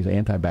people are using these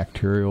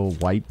antibacterial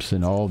wipes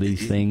and all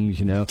these things,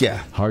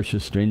 harsh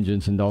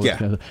astringents and all that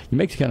kind of stuff, it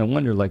makes you kind of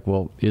wonder,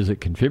 is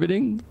it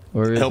contributing?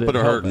 Or is helping it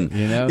or hurting?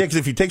 Yeah, because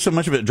if you take so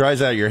much of it, it dries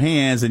out your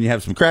hands, and you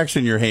have some cracks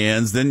in your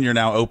hands, then you're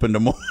now open to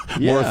more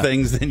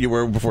things than you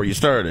were before you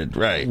started.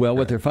 Right. Well,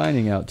 what they're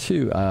finding out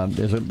too,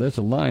 there's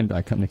a line by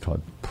a company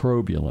called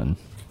Probulin.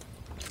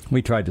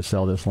 We tried to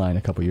sell this line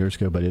a couple years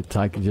ago, but it's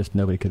like just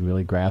nobody could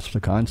really grasp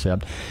the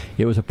concept.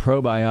 It was a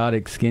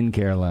probiotic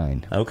skincare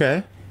line.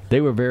 Okay.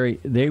 They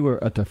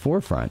were at the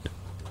forefront.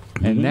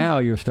 And now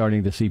you're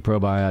starting to see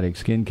probiotic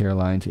skincare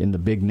lines in the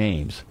big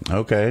names.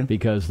 Okay.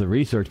 Because the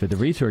research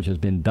has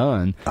been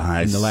done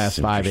in the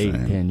last 5, 8,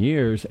 10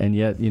 years, and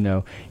yet,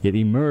 it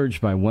emerged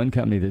by one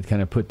company that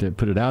kind of put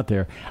it out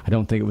there. I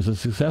don't think it was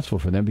as successful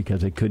for them because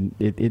they couldn't,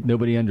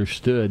 nobody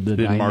understood the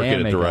dynamic. Didn't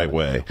market it the right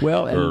way.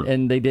 Well,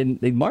 and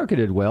they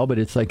marketed well, but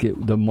it's like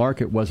the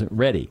market wasn't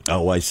ready.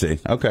 Oh, I see.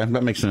 Okay,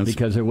 that makes sense.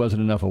 Because there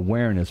wasn't enough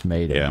awareness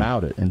made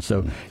about it. And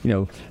so,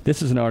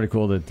 this is an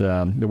article that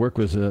the work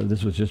was,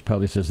 this was just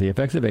published as the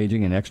effects of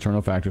aging and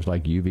external factors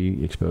like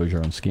UV exposure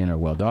on skin are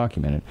well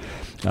documented.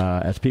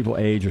 As people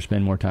age or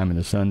spend more time in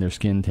the sun, their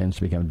skin tends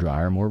to become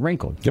drier, more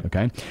wrinkled. Yep.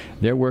 Okay.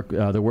 The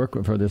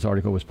work for this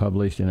article was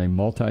published in a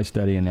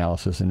multi-study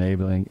analysis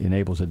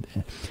enables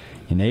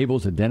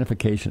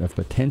identification of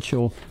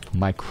potential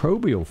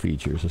microbial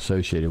features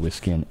associated with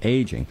skin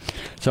aging.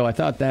 So I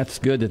thought that's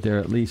good that they're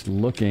at least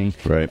looking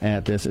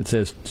at this. It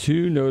says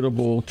 2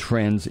 notable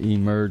trends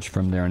emerged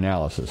from their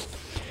analysis.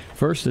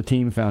 First, the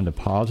team found a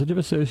positive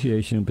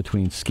association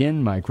between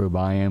skin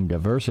microbiome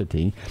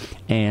diversity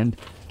and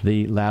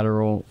the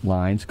lateral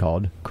lines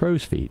called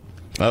crow's feet.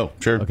 Oh,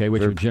 sure. Okay,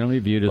 which are generally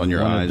viewed as one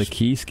eyes. of the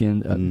key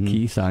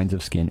key signs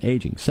of skin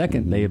aging.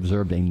 Second, they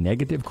observed a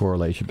negative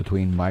correlation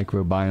between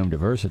microbiome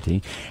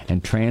diversity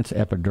and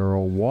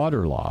transepidural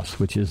water loss,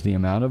 which is the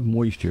amount of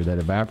moisture that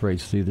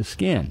evaporates through the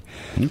skin.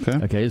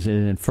 Okay. So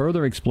in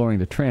further exploring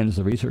the trends,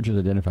 the researchers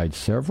identified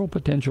several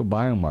potential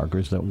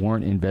biomarkers that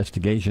warrant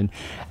investigation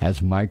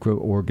as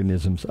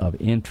microorganisms of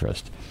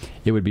interest.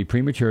 It would be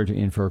premature to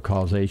infer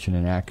causation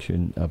and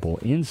actionable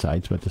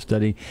insights, but the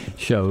study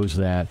shows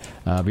that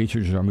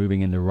researchers are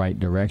moving in the right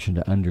direction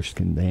to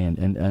understand.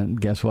 And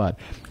guess what?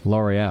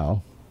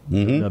 L'Oreal,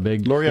 the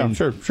big L'Oreal,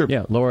 sure.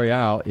 Yeah,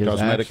 L'Oreal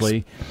is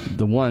actually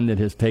the one that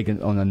has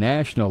taken on a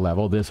national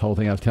level this whole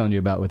thing I was telling you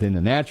about within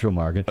the natural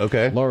market.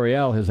 Okay.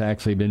 L'Oreal has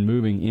actually been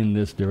moving in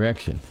this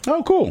direction.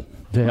 Oh, cool.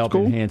 to help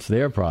enhance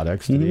their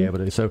products to be able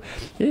to. So,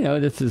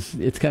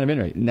 it's kind of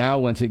interesting. Now,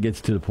 once it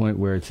gets to the point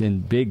where it's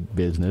in big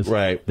business,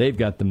 right, they've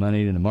got the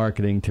money and the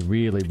marketing to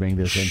really bring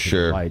this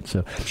into the light.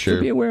 So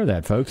be aware of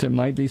that, folks. It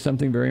might be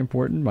something very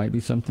important. Might be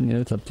something,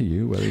 it's up to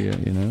you whether you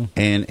know.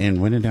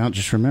 And when in doubt,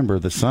 just remember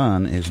the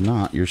sun is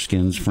not your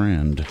skin's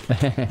friend.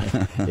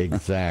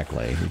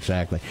 Exactly.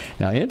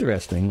 Now,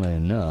 interestingly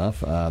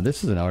enough,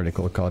 this is an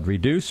article called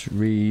Reduce,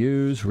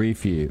 Reuse,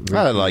 Refuse.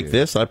 I like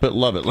this. I put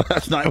love it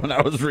last night when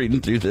I was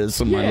reading through this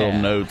in my little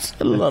notes.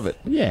 I love it.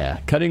 Yeah.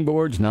 Cutting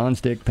boards,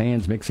 nonstick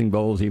pans, mixing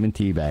bowls, even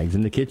tea bags.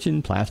 In the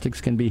kitchen,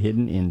 plastics can be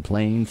hidden in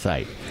plain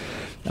sight.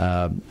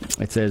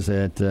 It says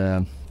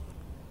that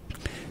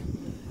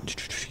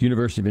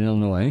University of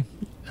Illinois,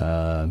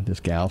 this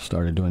gal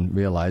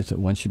realized that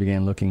once she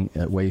began looking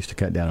at ways to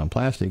cut down on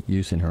plastic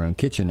use in her own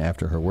kitchen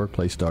after her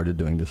workplace started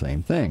doing the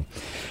same thing.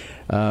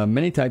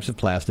 Many types of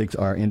plastics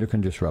are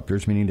endocrine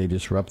disruptors, meaning they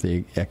disrupt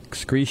the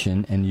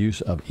excretion and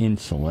use of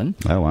insulin,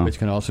 which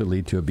can also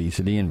lead to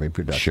obesity and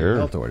reproductive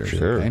health orders.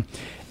 Okay?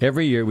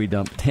 Every year we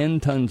dump 10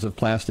 tons of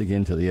plastic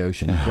into the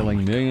ocean,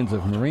 killing millions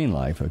of marine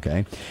life.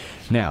 Okay,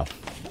 now,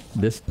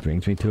 this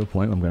brings me to a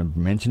point where I'm going to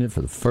mention it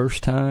for the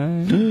first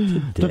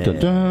time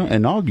today.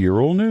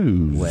 Inaugural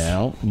news.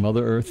 Well,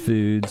 Mother Earth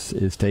Foods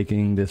is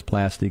taking this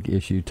plastic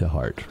issue to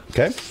heart.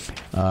 Okay.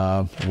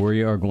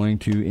 We are going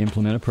to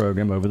implement a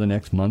program over the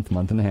next month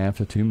and a half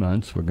to 2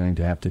 months. We're going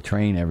to have to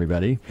train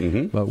everybody,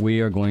 but we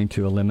are going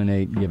to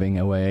eliminate giving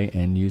away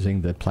and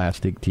using the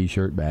plastic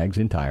T-shirt bags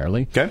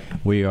entirely. Okay.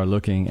 We are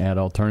looking at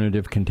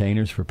alternative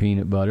containers for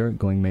peanut butter,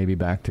 going maybe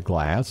back to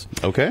glass.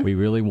 Okay. We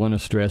really want to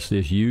stress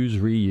this use,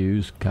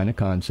 reuse kind of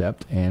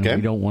concept, and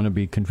we don't want to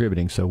be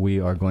contributing. So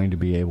we are going to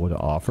be able to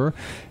offer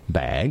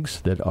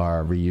bags that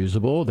are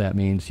reusable. That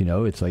means,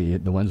 it's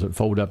like the ones that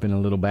fold up in a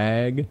little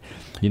bag,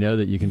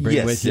 that you can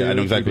bring with you. I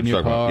know exactly in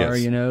your car,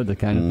 yes. The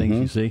kind of things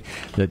you see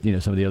that,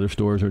 some of the other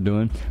stores are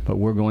doing. But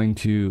we're going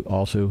to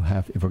also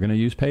have, if we're going to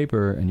use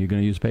paper and you're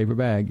going to use a paper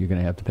bag, you're going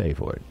to have to pay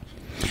for it.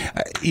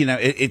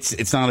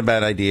 It's not a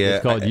bad idea.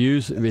 It's called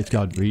it's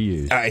called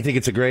reuse. I think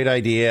it's a great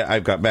idea.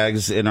 I've got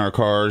bags in our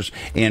cars,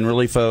 and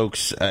really,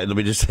 folks, let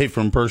me just say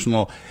from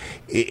personal,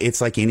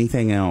 it's like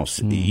anything else.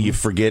 You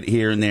forget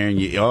here and there,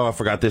 and I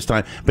forgot this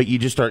time, but you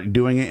just start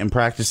doing it and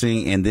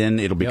practicing, and then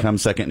it'll become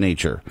second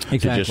nature. Exactly.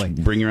 To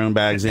just bring your own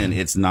bags in.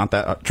 It's not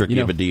that tricky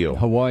of a deal.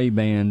 Hawaii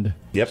banned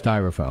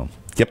styrofoam.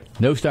 Yep.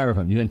 No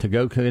styrofoam. You went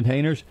to-go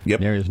containers? Yep.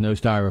 There is no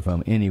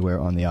styrofoam anywhere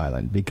on the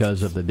island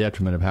because of the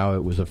detriment of how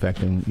it was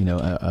affecting,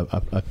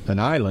 an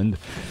island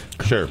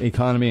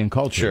economy and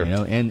culture,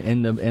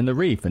 and the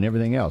reef and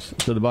everything else.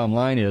 So the bottom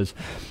line is,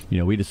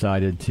 we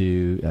decided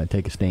to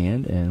take a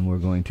stand, and we're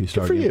going to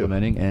start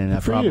implementing.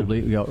 And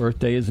probably, Earth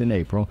Day is in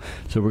April,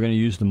 so we're going to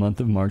use the month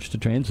of March to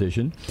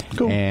transition.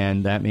 Cool.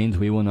 And that means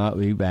we will not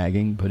be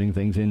putting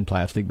things in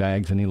plastic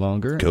bags any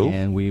longer. Cool.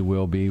 And we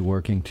will be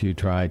working to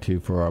try to,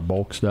 for our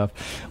bulk stuff,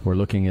 we're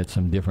looking at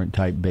some different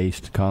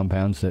type-based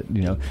compounds that,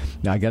 Now,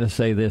 I got to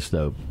say this,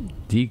 though.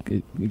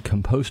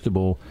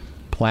 Compostable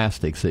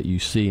plastics that you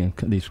see in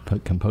these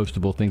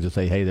compostable things that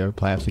say, hey, they're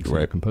plastics that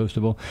are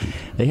compostable,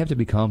 they have to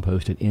be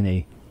composted in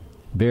a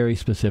very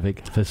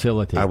specific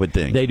facility. I would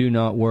think. They do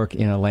not work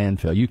in a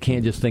landfill. You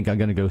can't just think I'm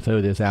going to go throw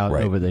this out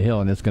over the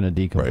hill and it's going to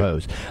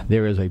decompose.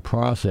 There is a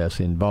process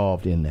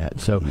involved in that.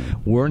 So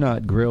we're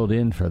not grilled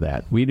in for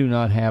that. We do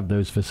not have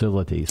those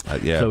facilities.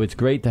 So it's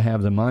great to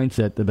have the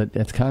mindset, but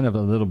that's kind of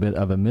a little bit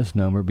of a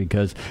misnomer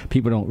because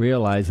people don't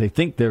realize they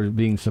think they're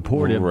being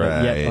supportive,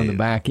 but yet on the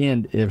back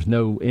end, there's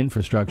no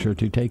infrastructure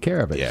to take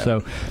care of it.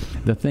 So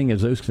the thing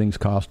is, those things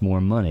cost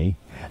more money.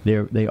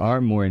 They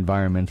are more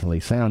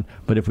environmentally sound,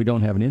 but if we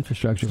don't have an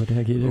infrastructure, what the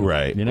heck do you do?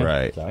 Right.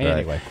 So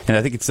anyway. And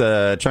I think it's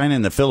China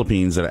and the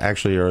Philippines that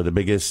actually are the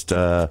biggest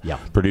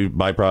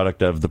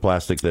byproduct of the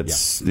plastic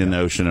that's in the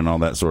ocean and all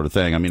that sort of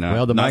thing. I mean,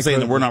 I'm not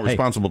saying that we're not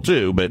responsible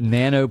too, but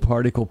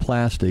nanoparticle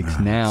plastics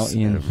now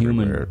in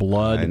human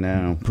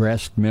blood,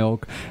 breast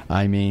milk.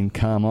 I mean,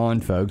 come on,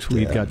 folks.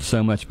 We've got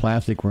so much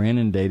plastic, we're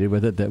inundated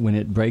with it, that when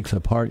it breaks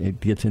apart, it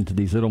gets into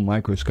these little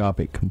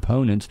microscopic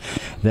components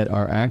that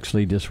are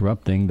actually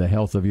disrupting the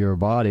health of your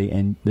body.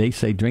 And they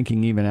say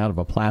drinking even out of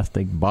a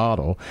plastic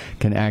bottle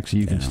can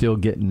actually, you can still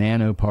get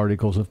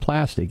nanoparticles of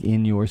plastic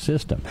in your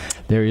system.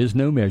 There is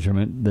no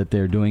measurement that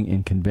they're doing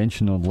in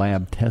conventional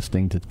lab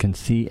testing to can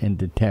see and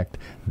detect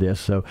this.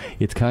 So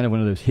it's kind of one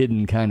of those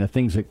hidden kind of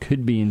things that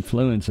could be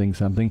influencing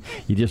something.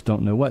 You just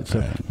don't know what.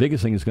 So the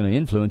biggest thing it's going to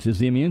influence is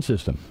the immune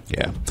system.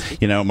 Yeah.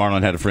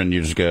 Marlon had a friend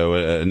years ago,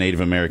 a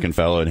Native American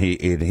fellow, and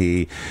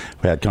he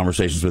had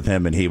conversations with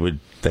him, and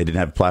they didn't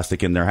have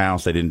plastic in their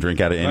house. They didn't drink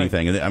out of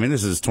anything. And I mean,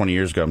 this is 20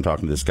 years ago. I'm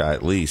talking to this guy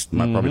at least,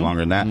 probably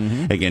longer than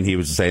that. Again, he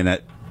was saying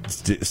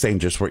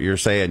just what you're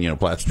saying.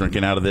 Plastic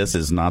drinking out of this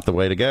is not the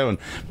way to go. And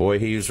boy,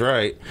 he was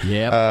right.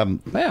 Yeah.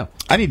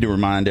 I need to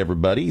remind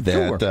everybody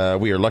that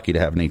we are lucky to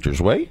have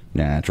Nature's Way,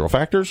 Natural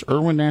Factors,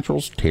 Irwin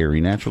Naturals,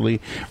 Terry Naturally,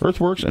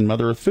 Earthworks, and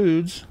Mother Earth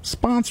Foods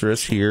sponsor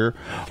us here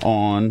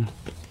on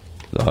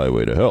the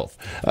highway to health.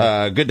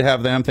 Good to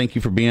have them. Thank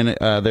you for being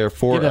there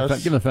for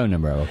us. Give the phone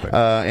number real quick.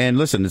 And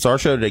listen, it's our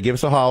show today. Give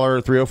us a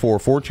holler,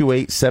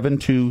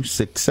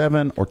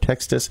 304-428-7267, or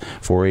text us,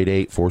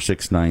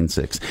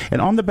 488-4696.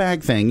 And on the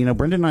bag thing,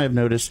 Brenda and I have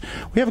noticed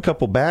we have a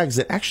couple bags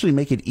that actually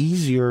make it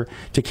easier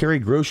to carry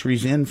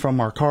groceries in from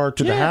our car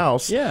to the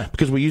house. Yeah.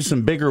 Because we use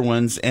some bigger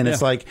ones, and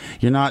it's like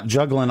you're not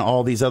juggling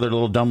all these other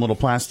dumb little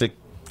plastic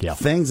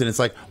things, and it's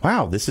like,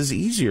 wow, this is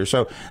easier.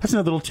 So that's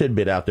another little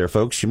tidbit out there,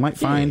 folks. You might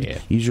find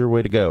easier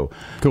way to go.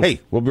 Cool.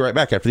 Hey, we'll be right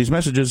back after these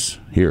messages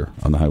here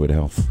on the Highway to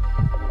Health.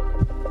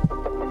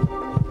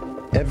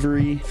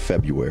 Every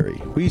February,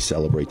 we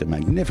celebrate the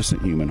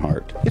magnificent human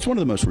heart. It's one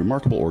of the most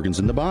remarkable organs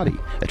in the body,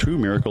 a true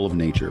miracle of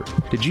nature.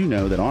 Did you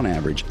know that on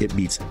average, it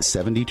beats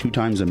 72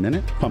 times a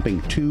minute,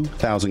 pumping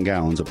 2,000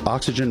 gallons of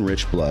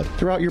oxygen-rich blood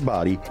throughout your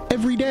body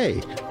every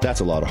day? That's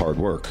a lot of hard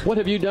work. What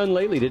have you done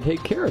lately to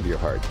take care of your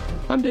heart?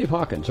 I'm Dave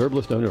Hawkins,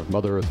 herbalist owner of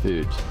Mother Earth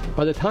Foods.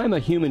 By the time a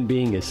human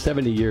being is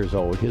 70 years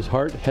old, his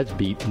heart has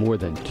beat more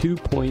than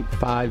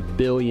 2.5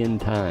 billion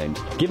times.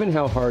 Given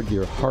how hard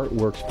your heart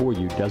works for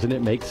you, doesn't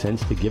it make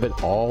sense to give it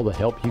all the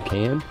help you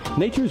can?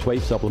 Nature's Way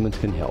supplements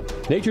can help.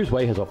 Nature's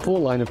Way has a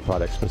full line of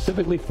products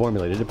specifically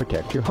formulated to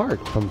protect your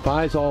heart. From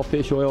Phyzol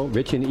fish oil,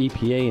 rich in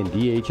EPA and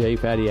DHA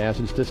fatty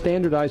acids, to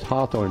standardized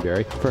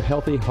hawthornberry for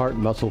healthy heart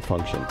muscle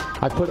function.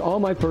 I put all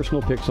my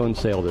personal picks on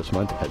sale this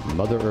month at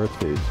Mother Earth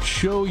Foods.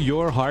 Show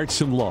your heart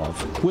some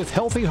love with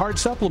healthy heart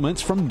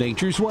supplements from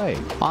Nature's Way.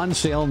 On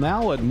sale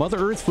now at Mother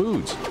Earth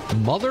Foods.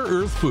 Mother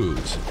Earth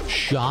Foods.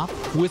 Shop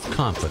with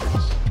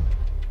confidence.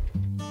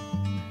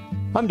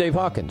 I'm Dave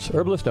Hawkins,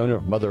 herbalist owner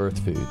of Mother Earth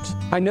Foods.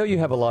 I know you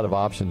have a lot of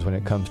options when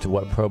it comes to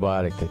what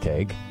probiotic to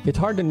take. It's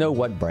hard to know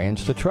what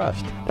brands to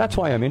trust. That's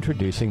why I'm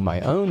introducing my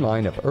own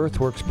line of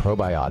Earthworks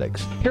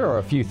probiotics. Here are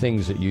a few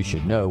things that you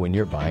should know when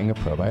you're buying a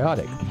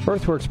probiotic.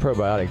 Earthworks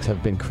probiotics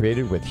have been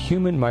created with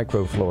human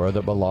microflora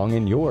that belong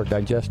in your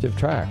digestive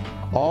tract.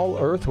 All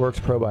Earthworks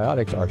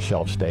probiotics are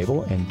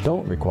shelf-stable and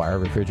don't require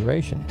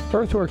refrigeration.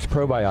 Earthworks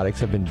probiotics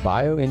have been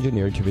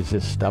bioengineered to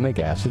resist stomach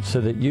acid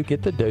so that you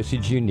get the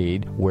dosage you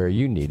need where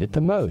you need it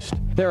the most.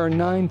 There are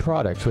 9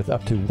 products with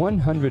up to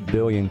 100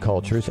 billion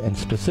cultures and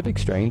specific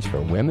strains for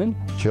women,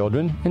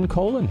 children, and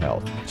colon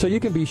health. So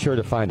you can be sure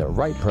to find the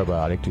right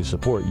probiotic to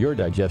support your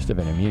digestive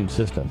and immune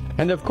system.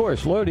 And of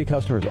course, loyalty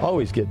customers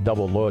always get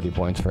double loyalty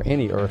points for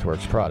any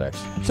Earthworks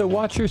products. So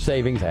watch your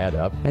savings add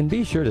up and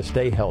be sure to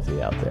stay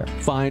healthy out there.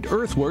 Find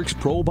Earthworks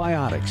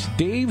Probiotics,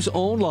 Dave's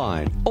own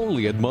line,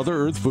 only at Mother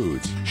Earth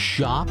Foods.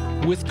 Shop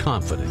with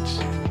confidence.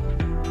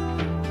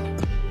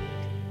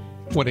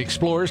 When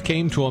explorers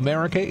came to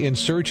America in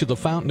search of the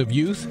fountain of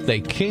youth, they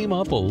came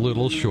up a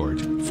little short.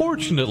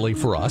 Fortunately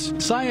for us,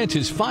 science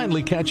is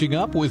finally catching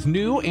up with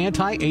new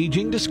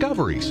anti-aging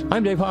discoveries.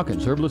 I'm Dave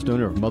Hawkins, herbalist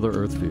owner of Mother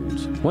Earth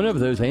Foods. One of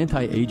those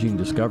anti-aging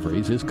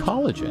discoveries is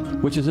collagen,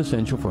 which is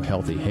essential for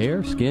healthy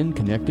hair, skin,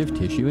 connective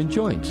tissue, and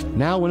joints.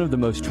 Now one of the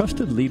most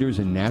trusted leaders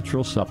in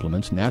natural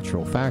supplements,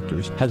 Natural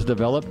Factors, has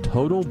developed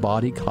Total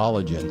Body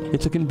Collagen.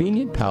 It's a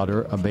convenient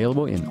powder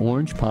available in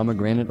orange,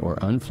 pomegranate, or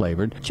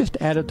unflavored. Just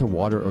add it to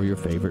water or your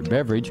favorite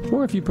beverage,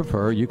 or if you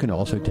prefer, you can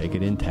also take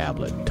it in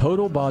tablet.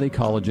 Total Body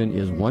Collagen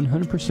is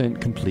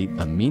 100% complete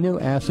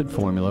amino acid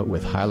formula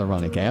with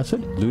hyaluronic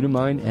acid,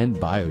 glutamine, and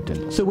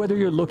biotin. So whether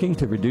you're looking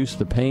to reduce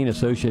the pain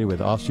associated with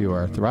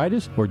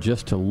osteoarthritis or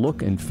just to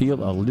look and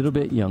feel a little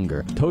bit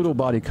younger, Total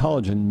Body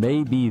Collagen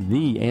may be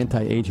the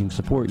anti-aging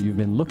support you've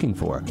been looking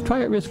for.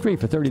 Try it risk-free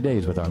for 30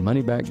 days with our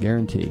money-back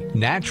guarantee.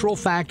 Natural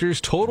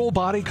Factors Total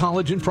Body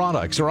Collagen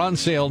products are on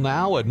sale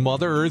now at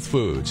Mother Earth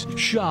Foods.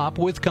 Shop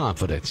with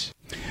confidence.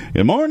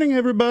 Good morning,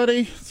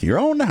 everybody. You're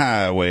on the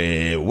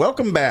highway.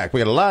 Welcome back.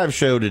 We got a live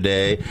show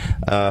today.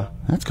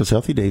 That's because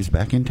Healthy Dave's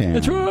back in town.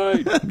 That's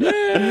right.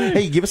 Yay.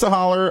 Hey, give us a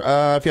holler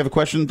if you have a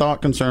question,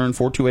 thought, concern,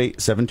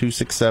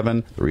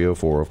 428-7267,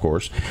 304, of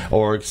course,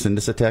 or send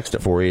us a text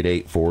at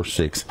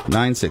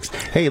 488-4696.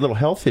 Hey, a little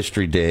health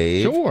history,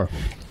 Dave. Sure.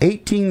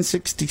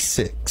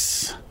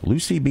 1866,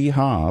 Lucy B.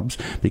 Hobbs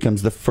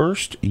becomes the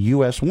first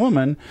U.S.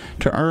 woman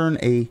to earn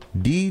a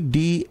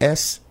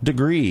DDS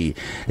degree,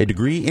 a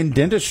degree in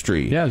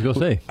dentistry. Yeah, I was going to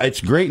say.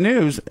 It's great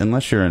news,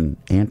 unless you're an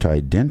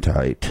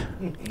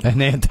anti-dentite.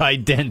 An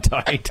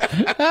anti-dentite.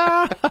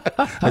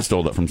 I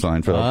stole that from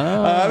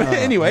Seinfeld.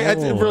 Anyway,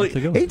 it's really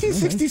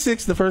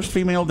 1866, the first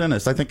female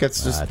dentist. I think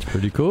that's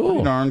pretty cool.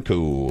 Pretty darn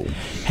cool.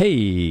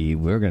 Hey,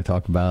 we're going to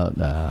talk about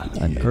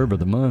an herb of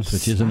the month,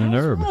 which isn't an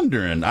herb. I was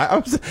wondering.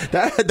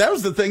 That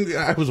was the thing.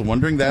 I was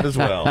wondering that as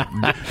well.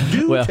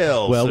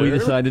 Tell, well, sir. we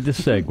decided to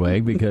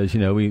segue because,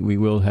 we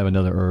will have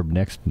another herb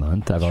next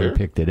month. I've already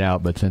picked it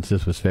out, but since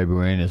this was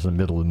February and it's the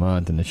middle of the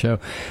month in the show,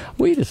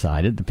 we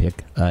decided to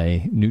pick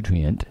a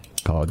nutrient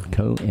called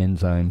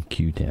coenzyme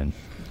Q10.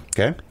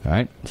 Okay. All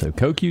right. So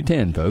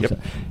CoQ10, folks. Yep.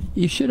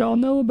 You should all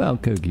know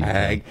about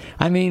CoQ10.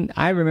 I mean,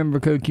 I remember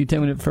CoQ10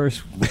 when it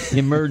first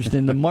emerged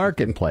in the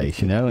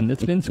marketplace, and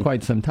it's been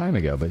quite some time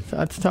ago. But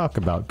let's talk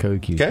about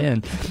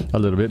CoQ10 a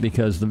little bit,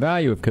 because the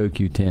value of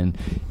CoQ10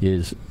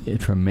 is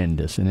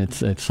tremendous, and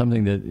it's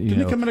something that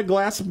Didn't it come in a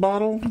glass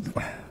bottle?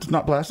 It's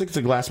not plastic. It's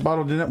a glass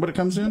bottle. Isn't that what it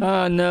comes in?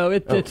 No,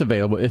 it's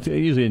available. It's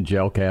usually in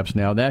gel caps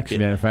now.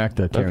 Matter of fact,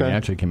 Terry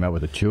actually came out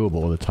with a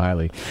chewable that's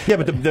highly. Yeah,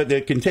 but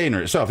the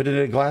container itself, isn't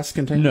it a glass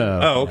container? No.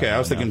 Oh, okay. I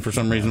was thinking for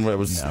some reason it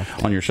was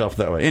on your shelf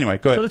that way. Anyway,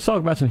 go ahead. So let's talk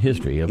about some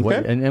history of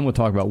what, and we'll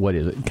talk about what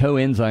is it.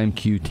 Coenzyme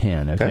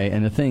Q10, okay?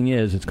 And the thing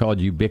is, it's called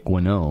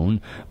ubiquinone,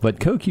 but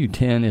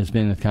CoQ10 has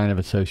been kind of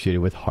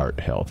associated with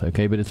heart health,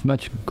 okay? But it's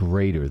much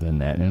greater than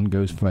that, and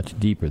goes much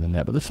deeper than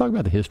that. But let's talk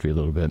about the history a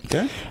little bit.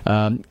 Okay.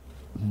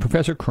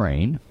 Professor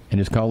Crane and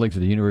his colleagues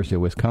at the University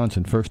of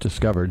Wisconsin first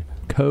discovered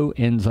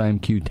coenzyme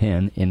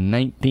Q10 in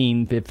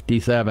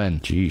 1957.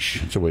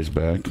 Jeesh, it's a ways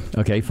back.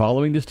 Okay,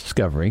 following this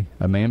discovery,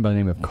 a man by the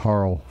name of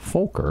Carl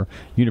Folker,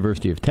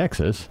 University of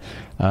Texas,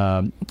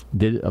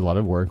 did a lot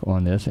of work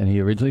on this, and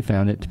he originally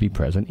found it to be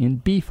present in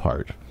beef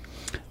heart.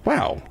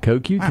 Wow.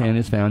 CoQ10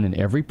 is found in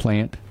every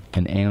plant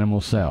and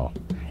animal cell.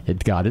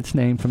 It got its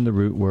name from the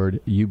root word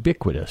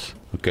ubiquitous.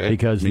 Okay.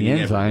 Because the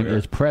enzyme everywhere.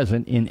 is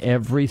present in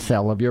every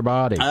cell of your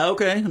body.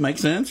 Okay, that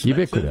makes sense.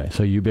 Ubiquitous,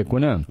 so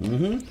ubiquinone.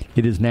 Mm-hmm.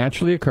 It is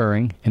naturally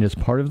occurring and is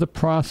part of the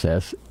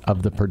process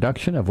of the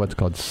production of what's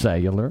called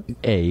cellular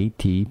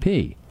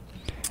ATP.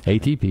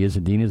 ATP is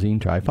adenosine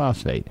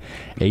triphosphate.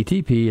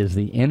 ATP is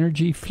the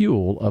energy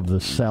fuel of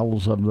the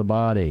cells of the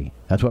body.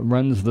 That's what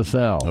runs the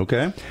cell.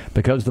 Okay.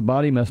 Because the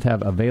body must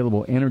have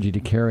available energy to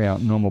carry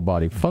out normal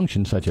body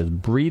functions such as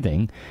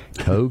breathing,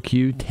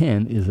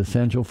 CoQ10 is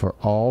essential for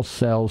all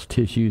cells,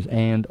 tissues,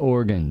 and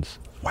organs.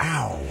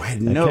 Wow, I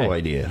had no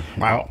idea.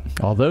 Wow.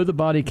 Although the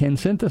body can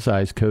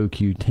synthesize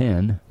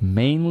CoQ10,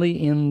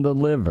 mainly in the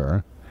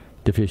liver,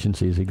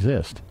 deficiencies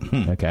exist.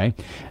 Okay,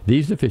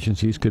 these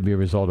deficiencies could be a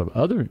result of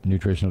other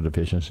nutritional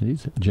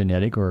deficiencies,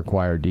 genetic or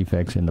acquired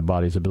defects in the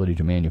body's ability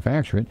to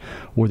manufacture it,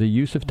 or the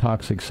use of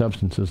toxic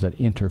substances that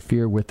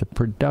interfere with the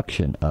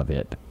production of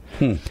it.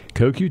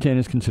 CoQ10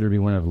 is considered to be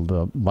one of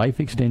the life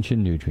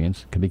extension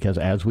nutrients because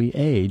as we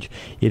age,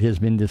 it has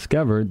been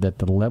discovered that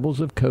the levels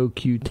of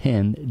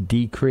CoQ10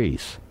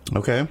 decrease.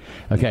 Okay.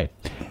 It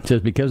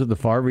says because of the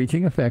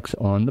far-reaching effects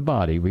on the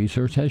body,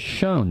 research has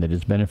shown that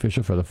it's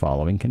beneficial for the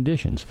following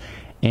conditions.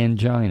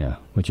 Angina,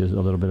 which is a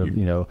little bit of,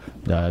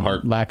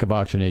 lack of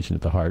oxygenation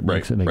at the heart.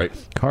 Right.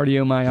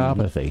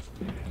 Cardiomyopathy.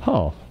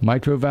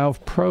 Mitral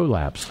valve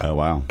prolapse. Oh,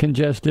 wow.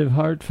 Congestive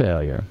heart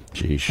failure.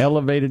 Jeez.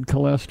 Elevated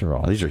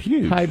cholesterol. Oh, these are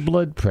huge. High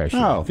blood pressure.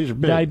 Oh, these are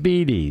big.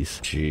 Diabetes.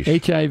 Jeez.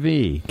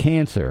 HIV.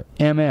 Cancer.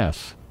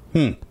 MS.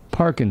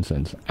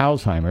 Parkinson's.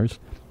 Alzheimer's.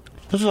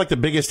 Those are like the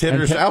biggest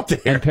hitters out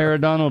there. And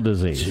periodontal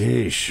disease.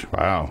 Jeez.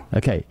 Wow.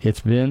 Okay. It's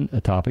been a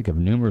topic of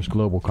numerous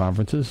global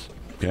conferences.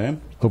 Okay.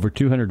 Over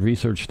 200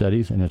 research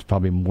studies, and it's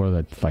probably more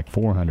than like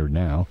 400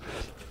 now,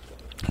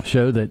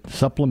 show that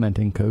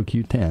supplementing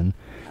CoQ10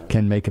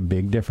 can make a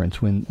big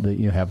difference when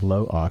you have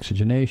low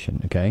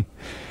oxygenation, okay?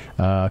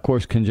 Of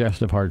course,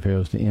 congestive heart failure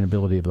is the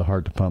inability of the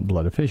heart to pump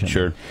blood efficiently.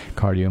 Sure.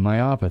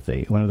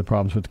 Cardiomyopathy. One of the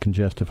problems with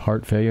congestive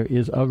heart failure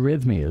is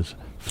arrhythmias,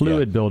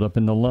 fluid buildup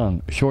in the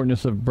lung,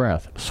 shortness of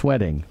breath,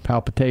 sweating,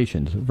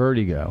 palpitations,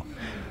 vertigo,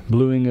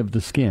 bluing of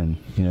the skin,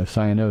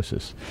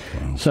 cyanosis.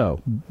 Wow.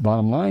 So,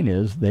 bottom line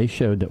is, they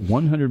showed that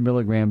 100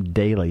 milligram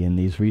daily in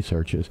these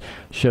researches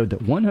showed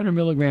that 100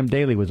 milligram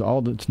daily was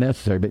all that's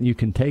necessary, but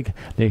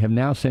they have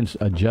now since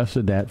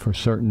adjusted that for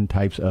certain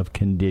types of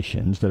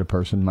conditions that a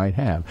person might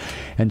have.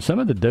 And some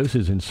of the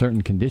doses in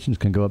certain conditions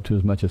can go up to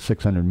as much as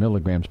 600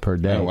 milligrams per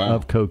day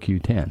of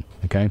CoQ10,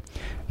 okay?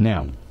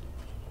 Now,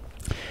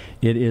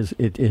 It is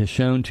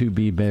shown to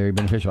be very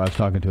beneficial. I was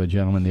talking to a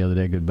gentleman the other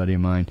day, a good buddy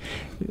of mine,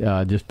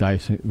 just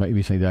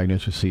recently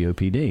diagnosed with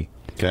COPD.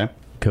 Okay.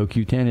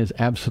 CoQ10 is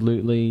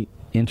absolutely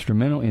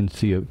instrumental in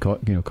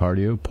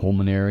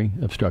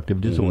cardiopulmonary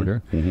obstructive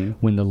disorder. Mm-hmm.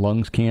 When the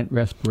lungs can't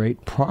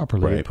respirate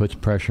properly, it puts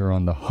pressure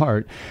on the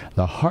heart.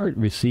 The heart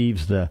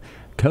receives the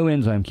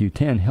coenzyme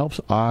Q10,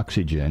 helps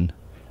oxygen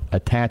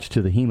attach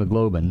to the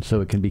hemoglobin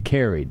so it can be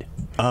carried.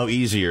 Oh,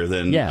 easier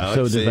than...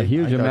 so there's a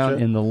huge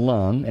amount in the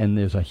lung, and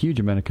there's a huge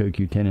amount of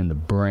CoQ10 in the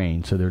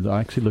brain. So they're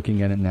actually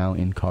looking at it now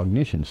in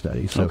cognition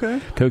studies. So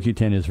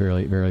CoQ10 is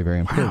very, very, very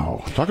important.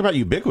 Wow. Talk about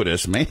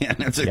ubiquitous, man.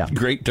 That's a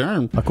great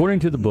term. According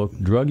to the book,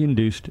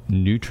 Drug-Induced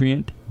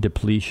Nutrient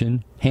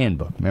Depletion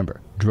Handbook. Remember,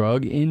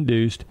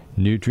 Drug-Induced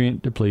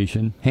Nutrient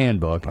Depletion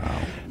Handbook.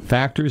 Wow.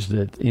 Factors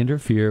that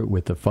interfere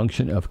with the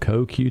function of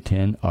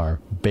CoQ10 are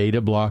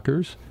beta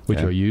blockers, which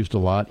are used a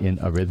lot in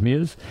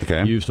arrhythmias,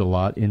 used a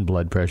lot in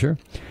blood pressure.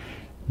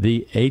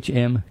 The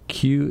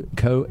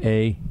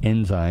HMQ-CoA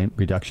enzyme,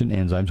 reduction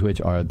enzymes,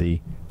 which are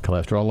the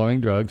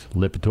cholesterol-lowering drugs,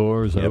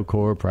 Lipitor,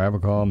 Zocor,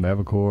 Pravachol,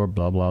 Mevacor,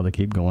 blah, blah, they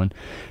keep going.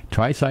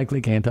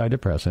 Tricyclic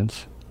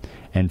antidepressants,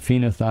 and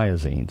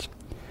phenothiazines.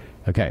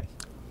 Okay.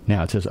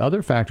 Now, it says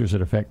other factors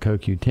that affect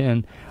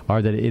CoQ10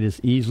 are that it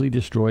is easily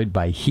destroyed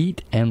by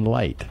heat and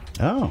light.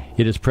 Oh.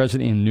 It is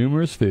present in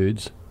numerous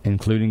foods,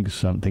 including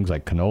some things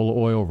like canola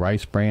oil,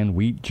 rice bran,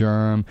 wheat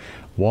germ,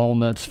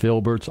 walnuts,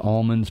 filberts,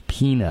 almonds,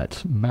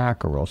 peanuts,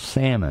 mackerel,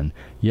 salmon,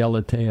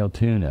 yellowtail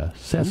tuna,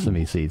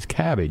 sesame seeds,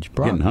 cabbage,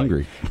 broccoli, Getting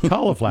hungry.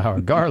 cauliflower,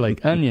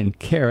 garlic, onion,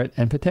 carrot,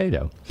 and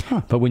potato.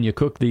 But when you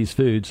cook these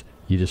foods,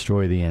 you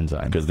destroy the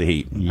enzyme. Because of the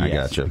heat. Yes, I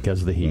gotcha. because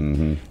of the heat.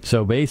 Mm-hmm.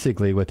 So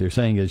basically what they're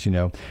saying is,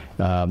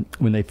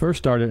 when they first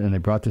started and they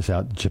brought this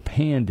out,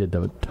 Japan did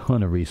a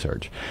ton of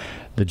research.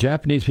 The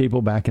Japanese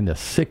people back in the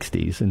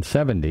 60s and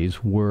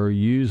 70s were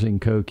using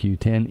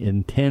CoQ10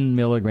 in 10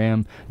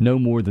 milligram, no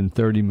more than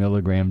 30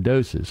 milligram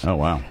doses. Oh,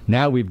 wow.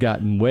 Now we've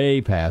gotten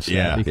way past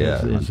that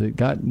because yeah. it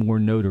got more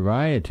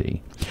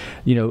notoriety.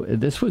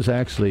 This was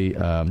actually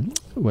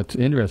what's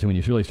interesting when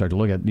you really start to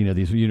look at,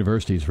 these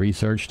universities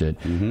researched it.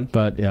 Mm-hmm.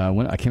 But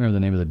I can't remember the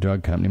name of the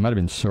drug company. It might have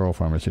been Searle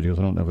Pharmaceuticals.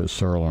 I don't know if it was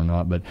Searle or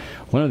not. But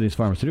one of these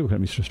pharmaceutical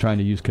companies was trying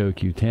to use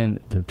CoQ10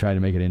 to try to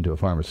make it into a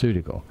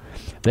pharmaceutical.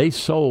 They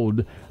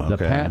sold the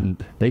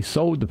patent. They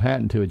sold the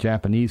patent to a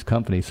Japanese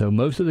company. So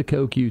most of the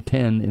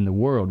CoQ10 in the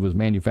world was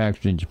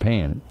manufactured in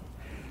Japan.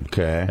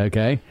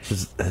 Okay.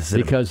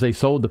 Because they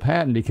sold the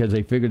patent because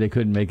they figured they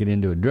couldn't make it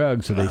into a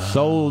drug, so they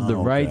sold the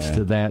rights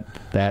to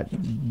that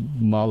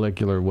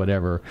molecular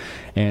whatever,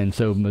 and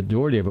so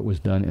majority of it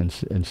was done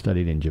and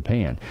studied in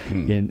Japan.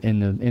 In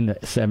the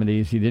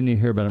 70s, you didn't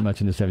even hear about it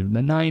much in the 70s. The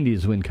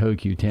 90s when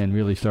CoQ10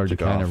 really started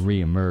to kind of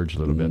reemerge a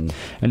little bit,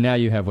 and now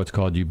you have what's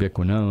called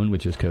ubiquinone,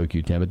 which is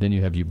CoQ10, but then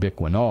you have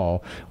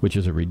ubiquinol, which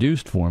is a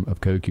reduced form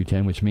of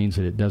CoQ10, which means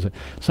that it doesn't.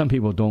 Some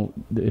people don't.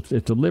 If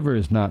the liver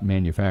is not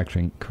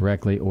manufacturing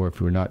correctly, or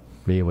if we're not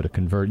be able to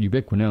convert,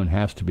 ubiquinone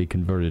has to be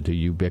converted to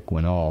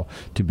ubiquinol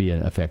to be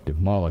an effective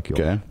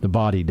molecule. The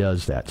body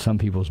does that. Some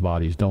people's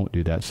bodies don't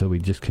do that, so we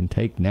just can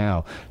take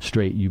now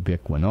straight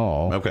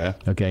ubiquinol.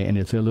 Okay, and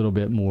it's a little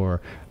bit more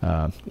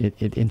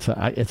it's a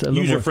little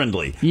user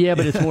friendly. Yeah,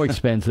 but it's more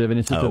expensive and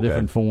it's just a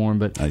different form.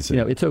 But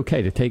it's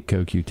okay to take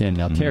CoQ10.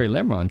 Now Terry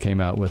Lemron came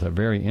out with a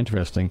very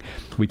interesting.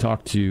 We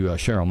talked to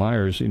Cheryl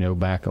Myers,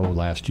 back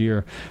last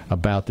year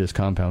about this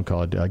compound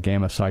called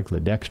gamma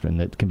cyclodextrin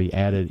that can be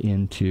added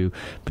into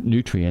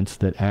nutrients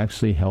that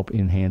actually help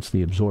enhance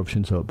the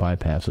absorption so it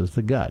bypasses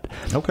the gut.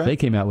 They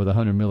came out with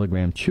 100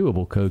 milligram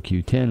chewable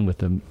CoQ10 with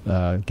the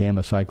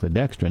gamma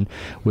cyclodextrin,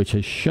 which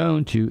has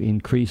shown to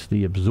increase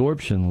the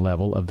absorption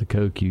level of the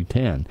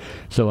CoQ10.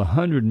 So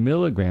 100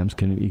 milligrams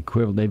can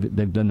equivalent,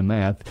 they've done the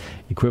math,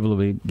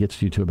 equivalently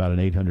gets you to about an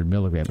 800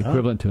 milligram,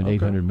 equivalent to an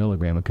 800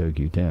 milligram of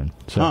CoQ10.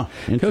 So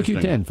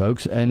CoQ10,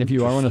 folks, and if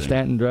you are on a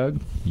statin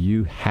drug,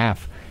 you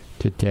have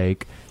to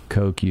take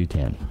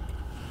CoQ10.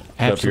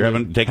 So if you're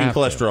taking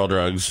cholesterol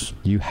drugs,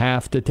 you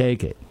have to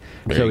take it.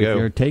 So if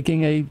you're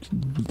taking a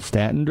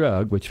statin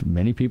drug, which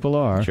many people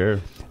are,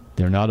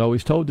 they're not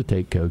always told to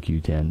take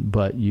CoQ10,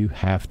 but you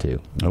have to.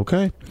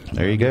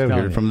 There you go.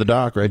 Hear it from the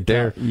doc right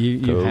there.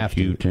 You have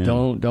to.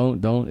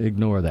 Don't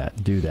ignore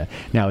that. Do that.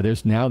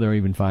 Now they're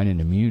even finding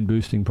immune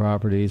boosting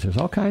properties. There's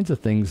all kinds of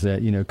things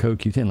that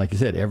CoQ10, like you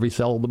said, every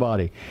cell of the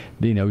body.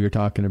 You're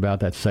talking about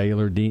that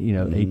cellular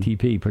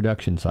ATP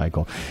production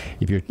cycle.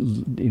 If you're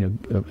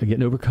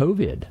getting over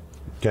COVID.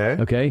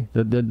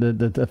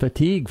 The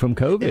fatigue from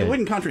COVID. It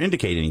wouldn't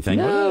contraindicate anything.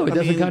 No, it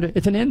doesn't.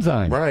 It's an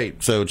enzyme. Right.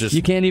 So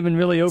you can't even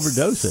really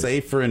overdose it.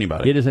 Safe for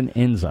anybody. It is an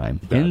enzyme.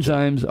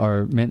 Enzymes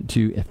are meant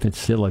to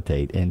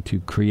facilitate and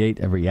to create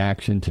a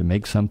reaction to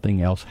make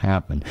something else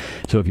happen.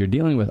 So if you're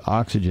dealing with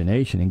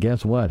oxygenation, and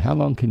guess what? How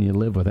long can you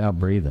live without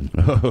breathing?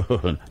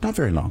 Not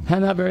very long.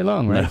 Not very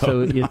long, right? No,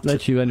 so it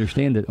lets you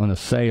understand that on a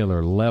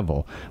cellular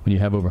level, when you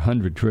have over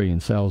 100 trillion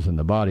cells in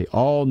the body,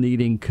 all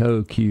needing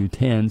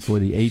CoQ10 for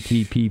the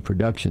ATP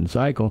production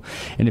cycle,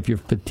 and if you're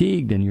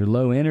fatigued and you're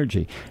low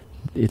energy,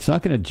 it's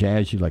not going to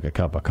jazz you like a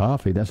cup of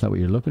coffee. That's not what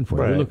you're looking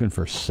for. You're looking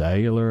for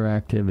cellular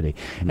activity.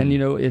 And,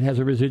 it has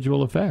a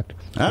residual effect.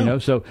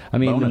 So,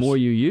 the more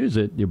you use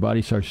it, your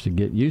body starts to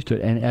get used to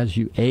it. And as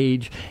you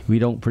age, we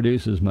don't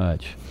produce as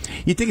much.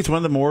 You think it's one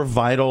of the more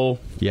vital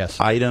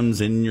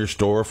items in your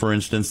store, for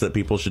instance, that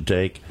people should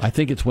take? I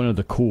think it's one of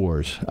the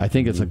cores. I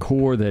think it's a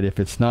core that if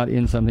it's not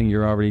in something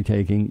you're already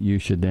taking, you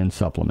should then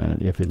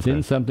supplement it. If it's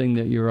in something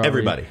that you're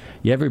already...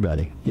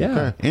 Everybody.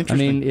 Yeah.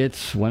 Interesting.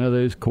 It's one of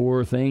those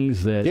core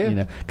things that,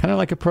 kind of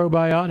like a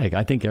probiotic.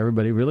 I think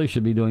everybody really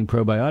should be doing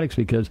probiotics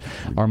because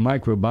our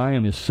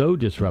microbiome is so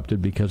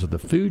disrupted because of the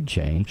food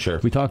chain.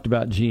 We talked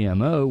about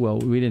GMO. Well,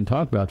 we didn't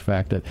talk about the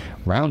fact that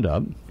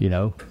Roundup,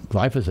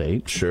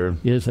 glyphosate,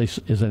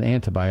 is an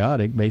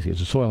antibiotic. Basically,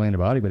 it's a soil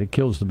antibiotic, but it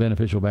kills the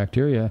beneficial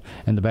bacteria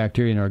and the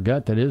bacteria in our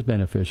gut that is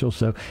beneficial.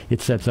 So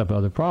it sets up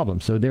other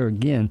problems. So there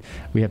again,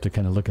 we have to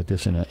kind of look at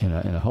this in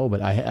a whole.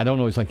 But I don't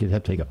always like you to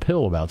have to take a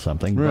pill about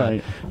something.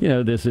 But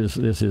this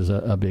is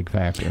a big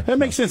factor. That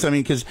makes sense.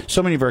 Because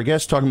so many of our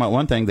guests talking about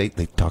one thing, they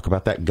talk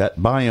about that gut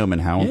biome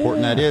and how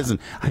important that is. And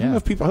I don't know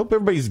if people, I hope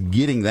everybody's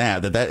getting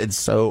that is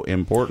so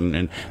important,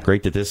 and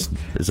great that this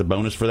is a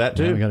bonus for that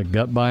too. Yeah, we got a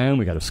gut biome,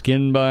 we got a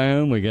skin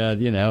biome, we got,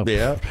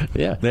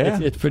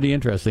 it's pretty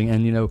interesting.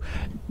 And,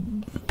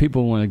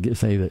 people want to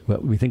say that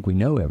we think we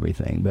know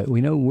everything, but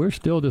we're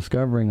still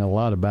discovering a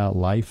lot about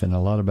life and a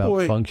lot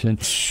about function,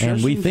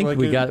 and we think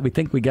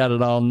we got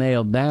it all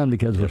nailed down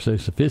because we're so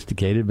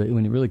sophisticated. But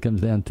when it really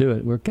comes down to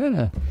it, we're kind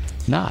of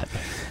not.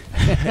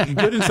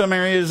 Good in some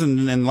areas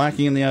and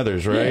lacking in the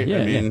others, right?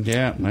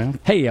 Well.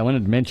 Hey, I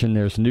wanted to mention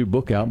there's a new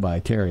book out by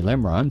Terry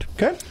Lembrand.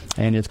 Okay.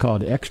 And it's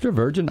called Extra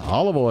Virgin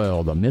Olive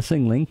Oil, the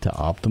missing link to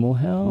optimal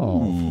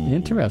health. Ooh.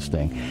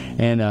 Interesting.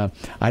 And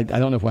I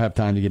don't know if we'll have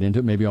time to get into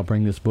it. Maybe I'll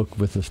bring this book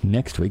with us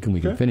next week and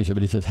we can finish it.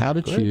 But he says how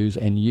to choose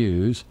and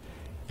use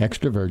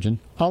extra virgin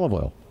olive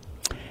oil.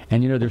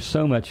 And, there's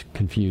so much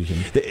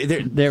confusion.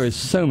 There is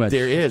so much.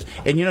 There is.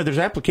 And, there's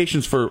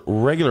applications for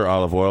regular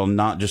olive oil,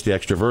 not just the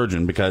extra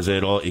virgin, because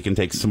it can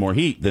take some more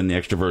heat than the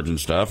extra virgin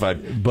stuff.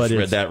 I've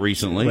read that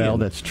recently. Well,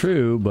 that's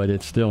true, but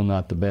it's still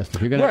not the best.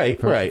 If you're going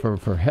to,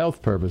 for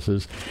health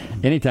purposes,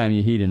 anytime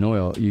you heat an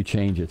oil, you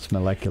change its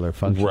molecular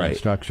function and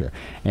structure.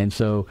 And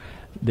so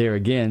there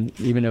again,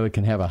 even though it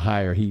can have a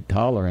higher heat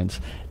tolerance,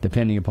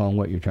 depending upon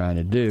what you're trying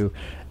to do,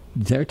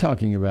 they're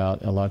talking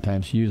about a lot of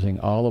times using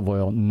olive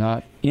oil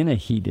not in a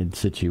heated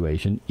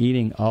situation,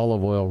 eating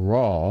olive oil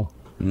raw,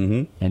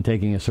 and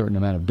taking a certain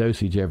amount of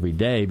dosage every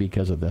day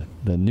because of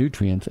the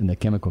nutrients and the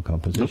chemical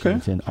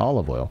compositions in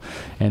olive oil.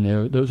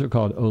 And those are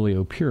called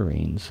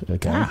oleopurines.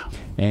 Okay,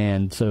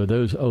 and so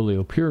those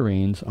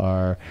oleopurines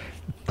are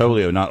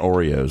Oleo, not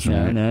Oreos.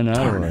 Right? No, not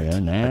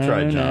Oreo. No, I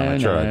tried,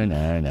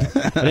 John. No.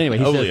 But anyway,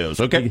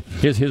 Oleos.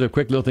 Here's a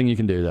quick little thing you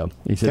can do, though.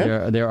 He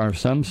said there are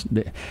some,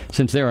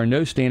 since there are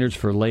no standards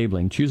for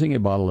labeling, choosing a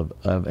bottle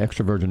of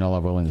extra virgin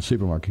olive oil in the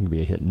supermarket can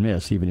be a hit and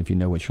miss, even if you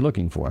know what you're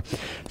looking for.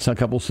 So a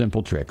couple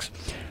simple tricks.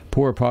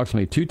 Pour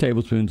approximately 2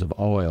 tablespoons of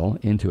oil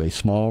into a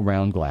small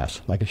round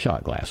glass, like a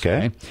shot glass.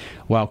 Okay.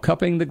 While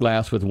cupping the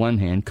glass with one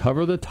hand,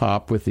 cover the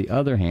top with the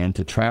other hand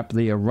to trap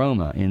the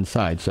aroma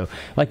inside. So,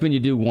 like when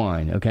you do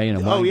wine, okay? In a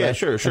wine glass.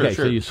 Sure.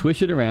 So you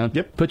swish it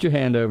around, put your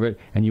hand over it,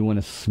 and you want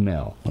to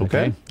smell.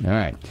 Okay? All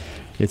right.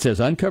 It says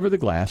uncover the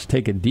glass,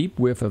 take a deep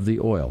whiff of the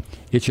oil.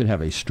 It should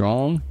have a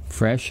strong,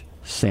 fresh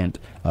scent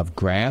of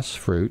grass,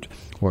 fruit,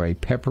 or a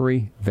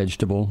peppery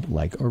vegetable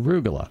like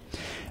arugula.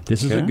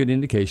 This is a good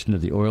indication that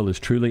the oil is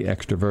truly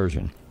extra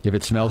virgin. If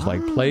it smells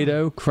like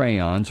Play-Doh,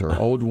 crayons, or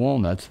old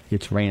walnuts,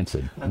 it's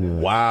rancid.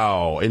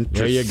 Wow, interesting.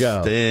 There you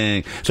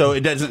go. So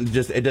it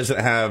doesn't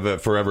have a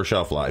forever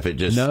shelf life. It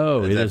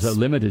has a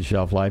limited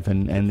shelf life,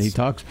 and he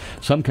talks.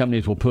 Some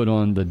companies will put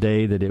on the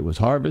day that it was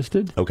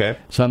harvested. Okay.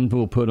 Some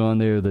will put on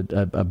there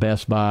a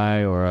best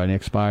by or an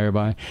expire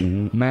by.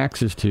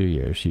 Max is 2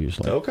 years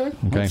usually. Okay.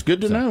 That's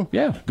good to know.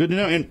 Yeah, good to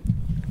know.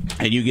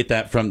 And you get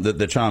that from the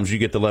Chams. You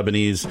get the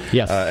Lebanese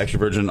extra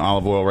virgin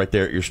olive oil right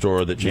there at your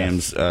store that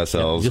Jams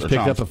sells. Just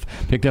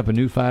picked up a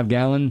new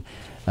 5-gallon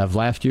of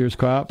last year's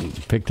crop.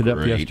 Picked it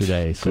up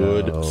yesterday.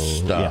 So, good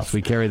stuff. Yes,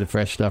 we carry the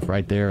fresh stuff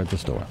right there at the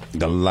store.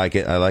 I like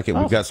it.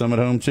 We've got some at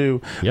home, too.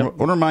 I want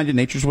to remind you,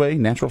 Nature's Way,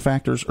 Natural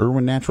Factors,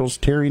 Irwin Naturals,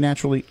 Terry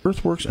Naturally,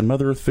 Earthworks, and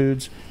Mother Earth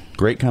Foods.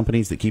 Great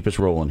companies that keep us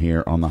rolling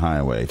here on the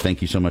highway.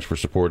 Thank you so much for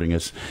supporting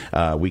us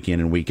week in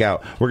and week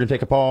out. We're going to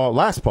take a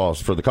last pause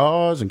for the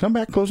cause and come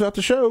back and close out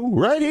the show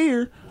right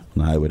here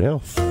on Highway to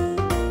Health.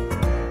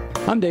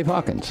 I'm Dave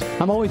Hawkins.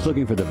 I'm always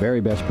looking for the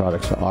very best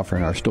products to offer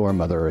in our store,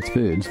 Mother Earth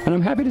Foods, and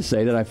I'm happy to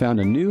say that I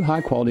found a new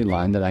high-quality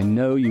line that I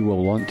know you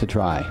will want to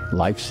try,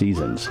 Life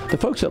Seasons. The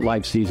folks at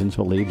Life Seasons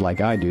believe,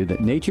 like I do,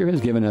 that nature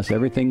has given us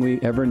everything we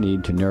ever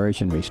need to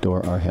nourish and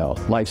restore our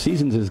health. Life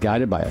Seasons is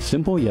guided by a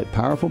simple yet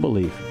powerful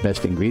belief: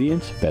 best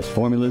ingredients, best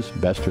formulas,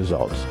 best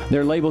results.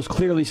 Their labels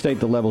clearly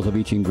state the levels of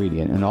each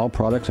ingredient, and all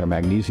products are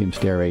magnesium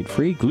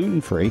stearate-free,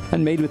 gluten-free,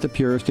 and made with the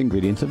purest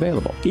ingredients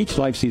available. Each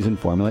Life Season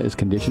formula is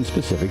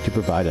condition-specific to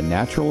provide a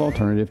natural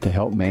alternative to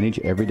help manage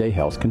everyday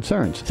health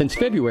concerns. Since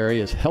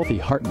February is Healthy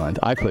Heart Month,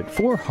 I put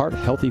 4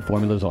 heart-healthy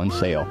formulas on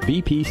sale: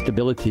 BP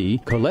Stability,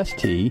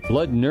 Cholest-T,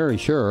 Blood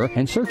Nourisher,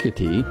 and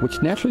Circuit-T,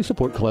 which naturally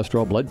support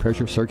cholesterol, blood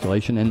pressure,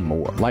 circulation, and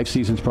more. Life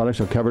Seasons products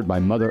are covered by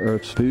Mother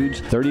Earth's Foods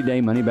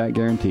 30-day money-back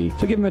guarantee,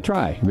 so give them a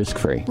try,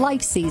 risk-free.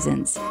 Life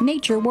Seasons.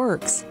 Nature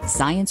works.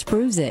 Science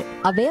proves it.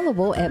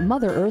 Available at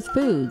Mother Earth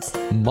Foods.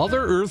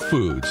 Mother Earth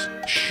Foods.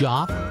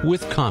 Shop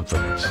with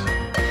confidence.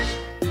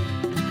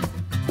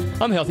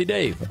 I'm Healthy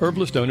Dave,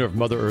 herbalist owner of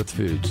Mother Earth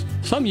Foods.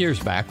 Some years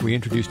back, we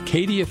introduced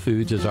Cadia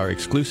Foods as our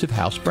exclusive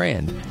house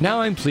brand. Now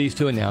I'm pleased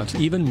to announce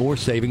even more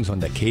savings on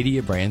the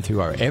Cadia brand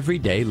through our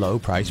everyday low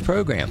price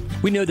program.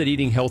 We know that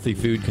eating healthy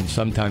food can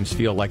sometimes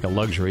feel like a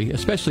luxury,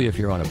 especially if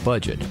you're on a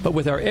budget. But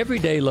with our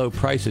everyday low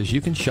prices,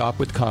 you can shop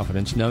with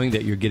confidence knowing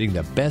that you're getting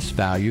the best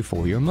value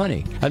for your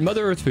money. At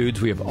Mother Earth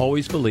Foods, we have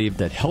always believed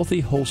that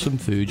healthy, wholesome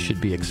food should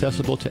be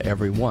accessible to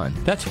everyone.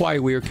 That's why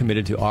we are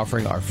committed to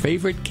offering our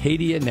favorite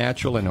Cadia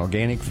natural and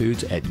organic foods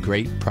at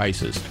great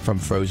prices. From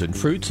frozen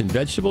fruits and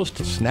vegetables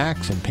to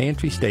snacks and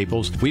pantry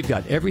staples, we've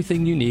got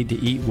everything you need to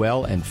eat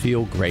well and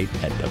feel great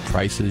at the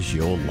prices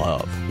you'll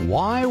love.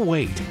 Why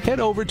wait? Head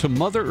over to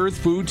Mother Earth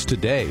Foods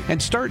today and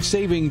start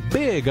saving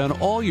big on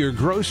all your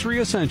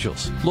grocery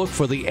essentials. Look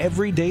for the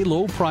everyday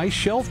low price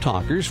shelf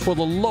talkers for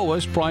the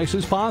lowest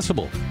prices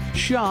possible.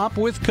 Shop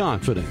with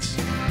confidence.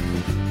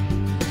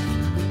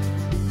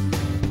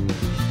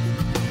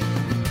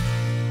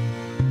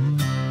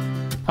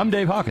 I'm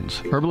Dave Hawkins,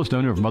 herbalist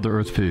owner of Mother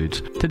Earth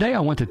Foods. Today I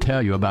want to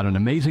tell you about an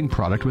amazing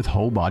product with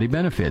whole body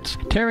benefits.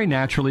 Terry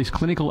Naturally's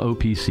Clinical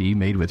OPC,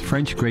 made with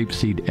French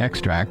grapeseed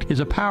extract, is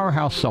a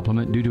powerhouse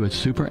supplement due to its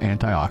super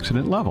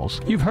antioxidant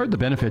levels. You've heard the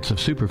benefits of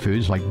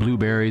superfoods like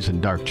blueberries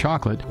and dark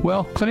chocolate.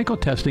 Well, clinical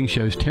testing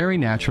shows Terry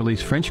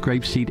Naturally's French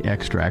grapeseed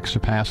extract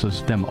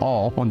surpasses them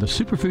all on the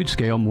superfood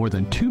scale more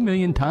than 2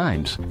 million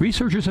times.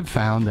 Researchers have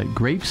found that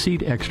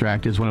grapeseed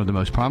extract is one of the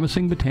most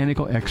promising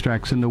botanical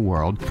extracts in the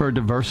world for a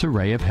diverse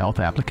array of health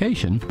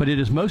application, but it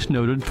is most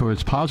noted for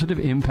its positive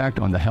impact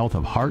on the health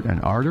of heart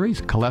and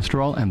arteries,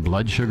 cholesterol, and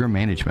blood sugar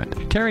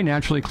management. Terry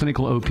Naturally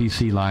Clinical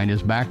OPC line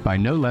is backed by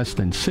no less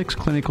than 6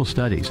 clinical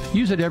studies.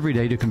 Use it every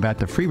day to combat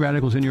the free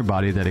radicals in your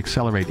body that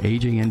accelerate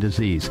aging and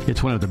disease.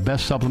 It's one of the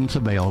best supplements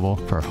available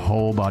for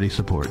whole body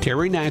support.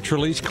 Terry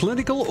Naturally's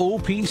Clinical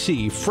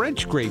OPC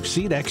French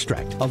grapeseed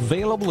extract,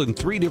 available in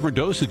 3 different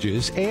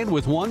dosages and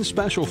with one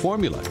special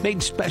formula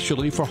made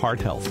specially for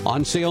heart health.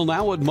 On sale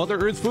now at Mother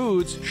Earth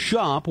Foods.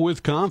 Shop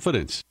with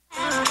confidence.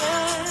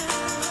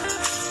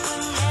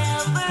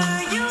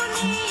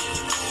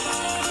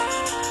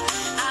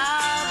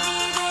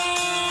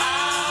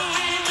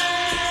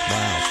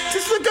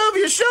 Just look over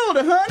your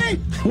shoulder, honey.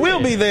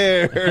 We'll be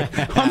there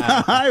on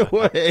the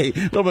highway. A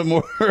little bit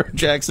more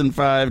Jackson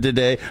 5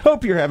 today.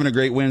 Hope you're having a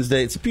great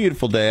Wednesday. It's a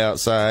beautiful day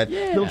outside.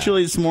 Yeah. A little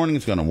chilly this morning.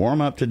 It's going to warm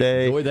up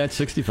today. Enjoy that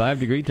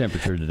 65-degree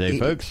temperature today,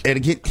 folks. And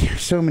again,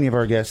 so many of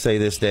our guests say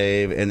this,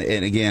 Dave, and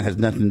again, has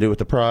nothing to do with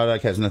the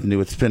product, has nothing to do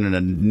with spending a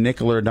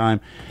nickel or a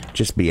dime.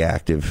 Just be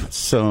active.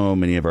 So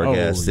many of our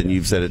guests, and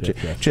you've said it,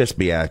 just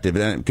be active.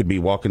 And it could be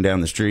walking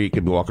down the street,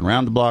 could be walking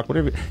around the block,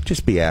 whatever.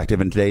 Just be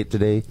active. And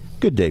today,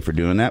 good day for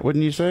doing that,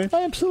 wouldn't you say?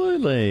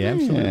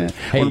 Absolutely.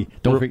 Hey,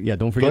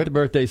 don't forget the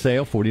birthday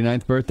sale,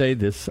 49th birthday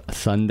this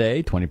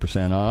Sunday,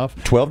 20% off.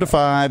 12 to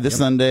 5 this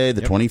Sunday,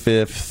 the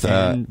 25th.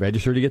 And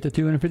register to get the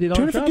 $250.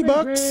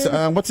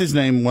 $250. What's his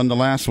name? Won the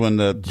last one.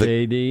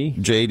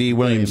 J.D.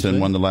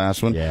 Williamson won the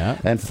last one. Yeah.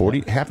 And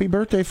 40. Happy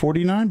birthday,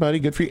 49, buddy.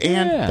 Good for you.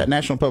 And that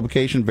national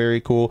publication, very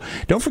cool.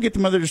 Don't forget the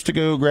Mothers to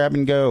Go Grab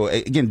and Go.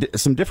 Again,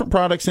 some different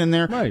products in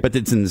there, but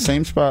it's in the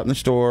same spot in the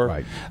store.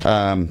 Right.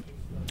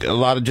 A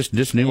lot of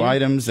just new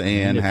items,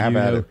 and have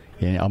at it.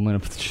 And I'm going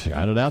to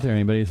shout it out there.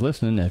 Anybody who's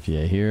listening, if you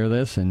hear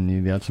this and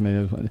you got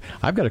somebody,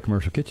 I've got a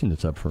commercial kitchen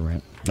that's up for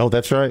rent. Oh,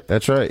 that's right.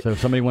 That's right. So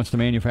if somebody wants to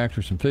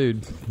manufacture some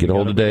food, get a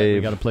hold of Dave.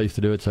 We got a place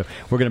to do it. So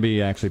we're going to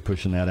be actually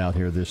pushing that out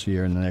here this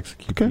year in the next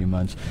few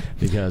months,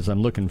 because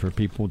I'm looking for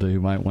people who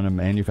might want to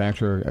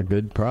manufacture a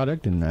good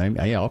product, and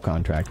I'll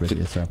contract with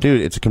you. So,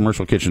 dude, it's a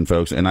commercial kitchen,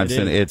 folks, and I've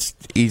said it's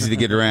easy to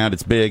get around.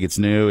 It's big. It's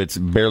new. It's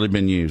barely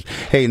been used.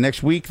 Hey,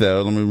 next week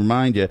though, let me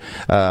remind you,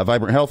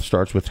 Vibrant Health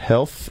starts with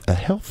a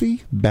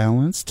healthy, balanced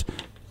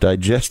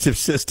digestive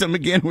system.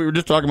 Again, we were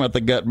just talking about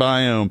the gut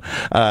biome.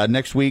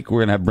 Next week,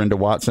 we're going to have Brenda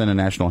Watson, a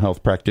national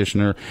health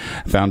practitioner,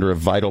 founder of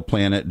Vital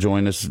Planet,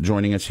 joining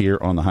us here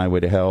on the Highway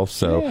to Health.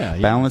 So,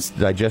 balanced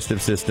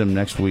digestive system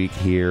next week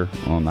here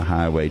on the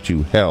Highway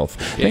to Health.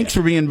 Thanks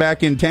for being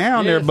back in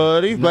town there,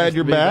 buddy. Glad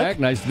you're back.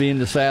 Nice to be in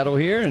the saddle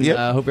here, and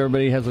I hope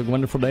everybody has a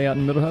wonderful day out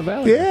in Middle Ohio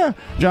Valley. Yeah.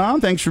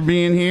 John, thanks for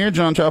being here.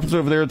 John Choppin's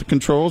over there at the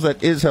controls.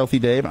 That is Healthy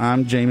Dave.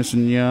 I'm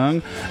Jameson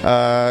Young.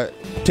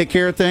 Take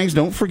care of things.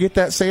 Don't forget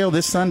that sale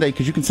this Sunday,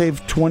 because you can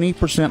save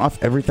 20% off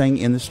everything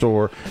in the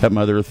store at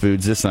Mother Earth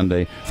Foods this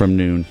Sunday from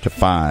noon to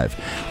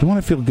 5. We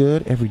want to feel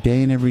good every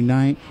day and every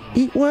night.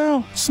 Eat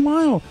well,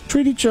 smile,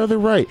 treat each other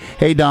right.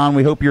 Hey, Don,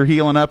 we hope you're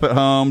healing up at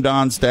home.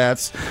 Don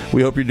Stats,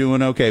 we hope you're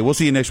doing okay. We'll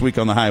see you next week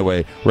on the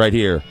highway, right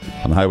here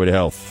on the Highway to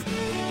Health.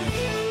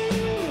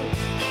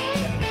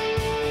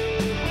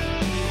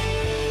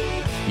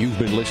 You've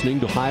been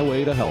listening to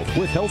Highway to Health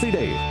with Healthy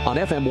Dave on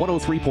FM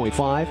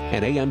 103.5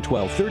 and AM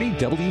 1230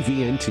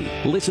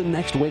 WVNT. Listen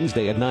next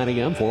Wednesday at 9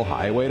 a.m. for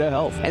Highway to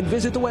Health, and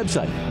visit the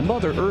website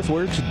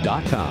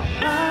MotherEarthworks.com.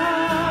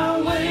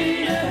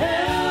 Highway to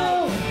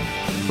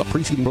Health. The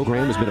preceding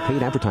program has been a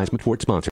paid advertisement for its sponsor.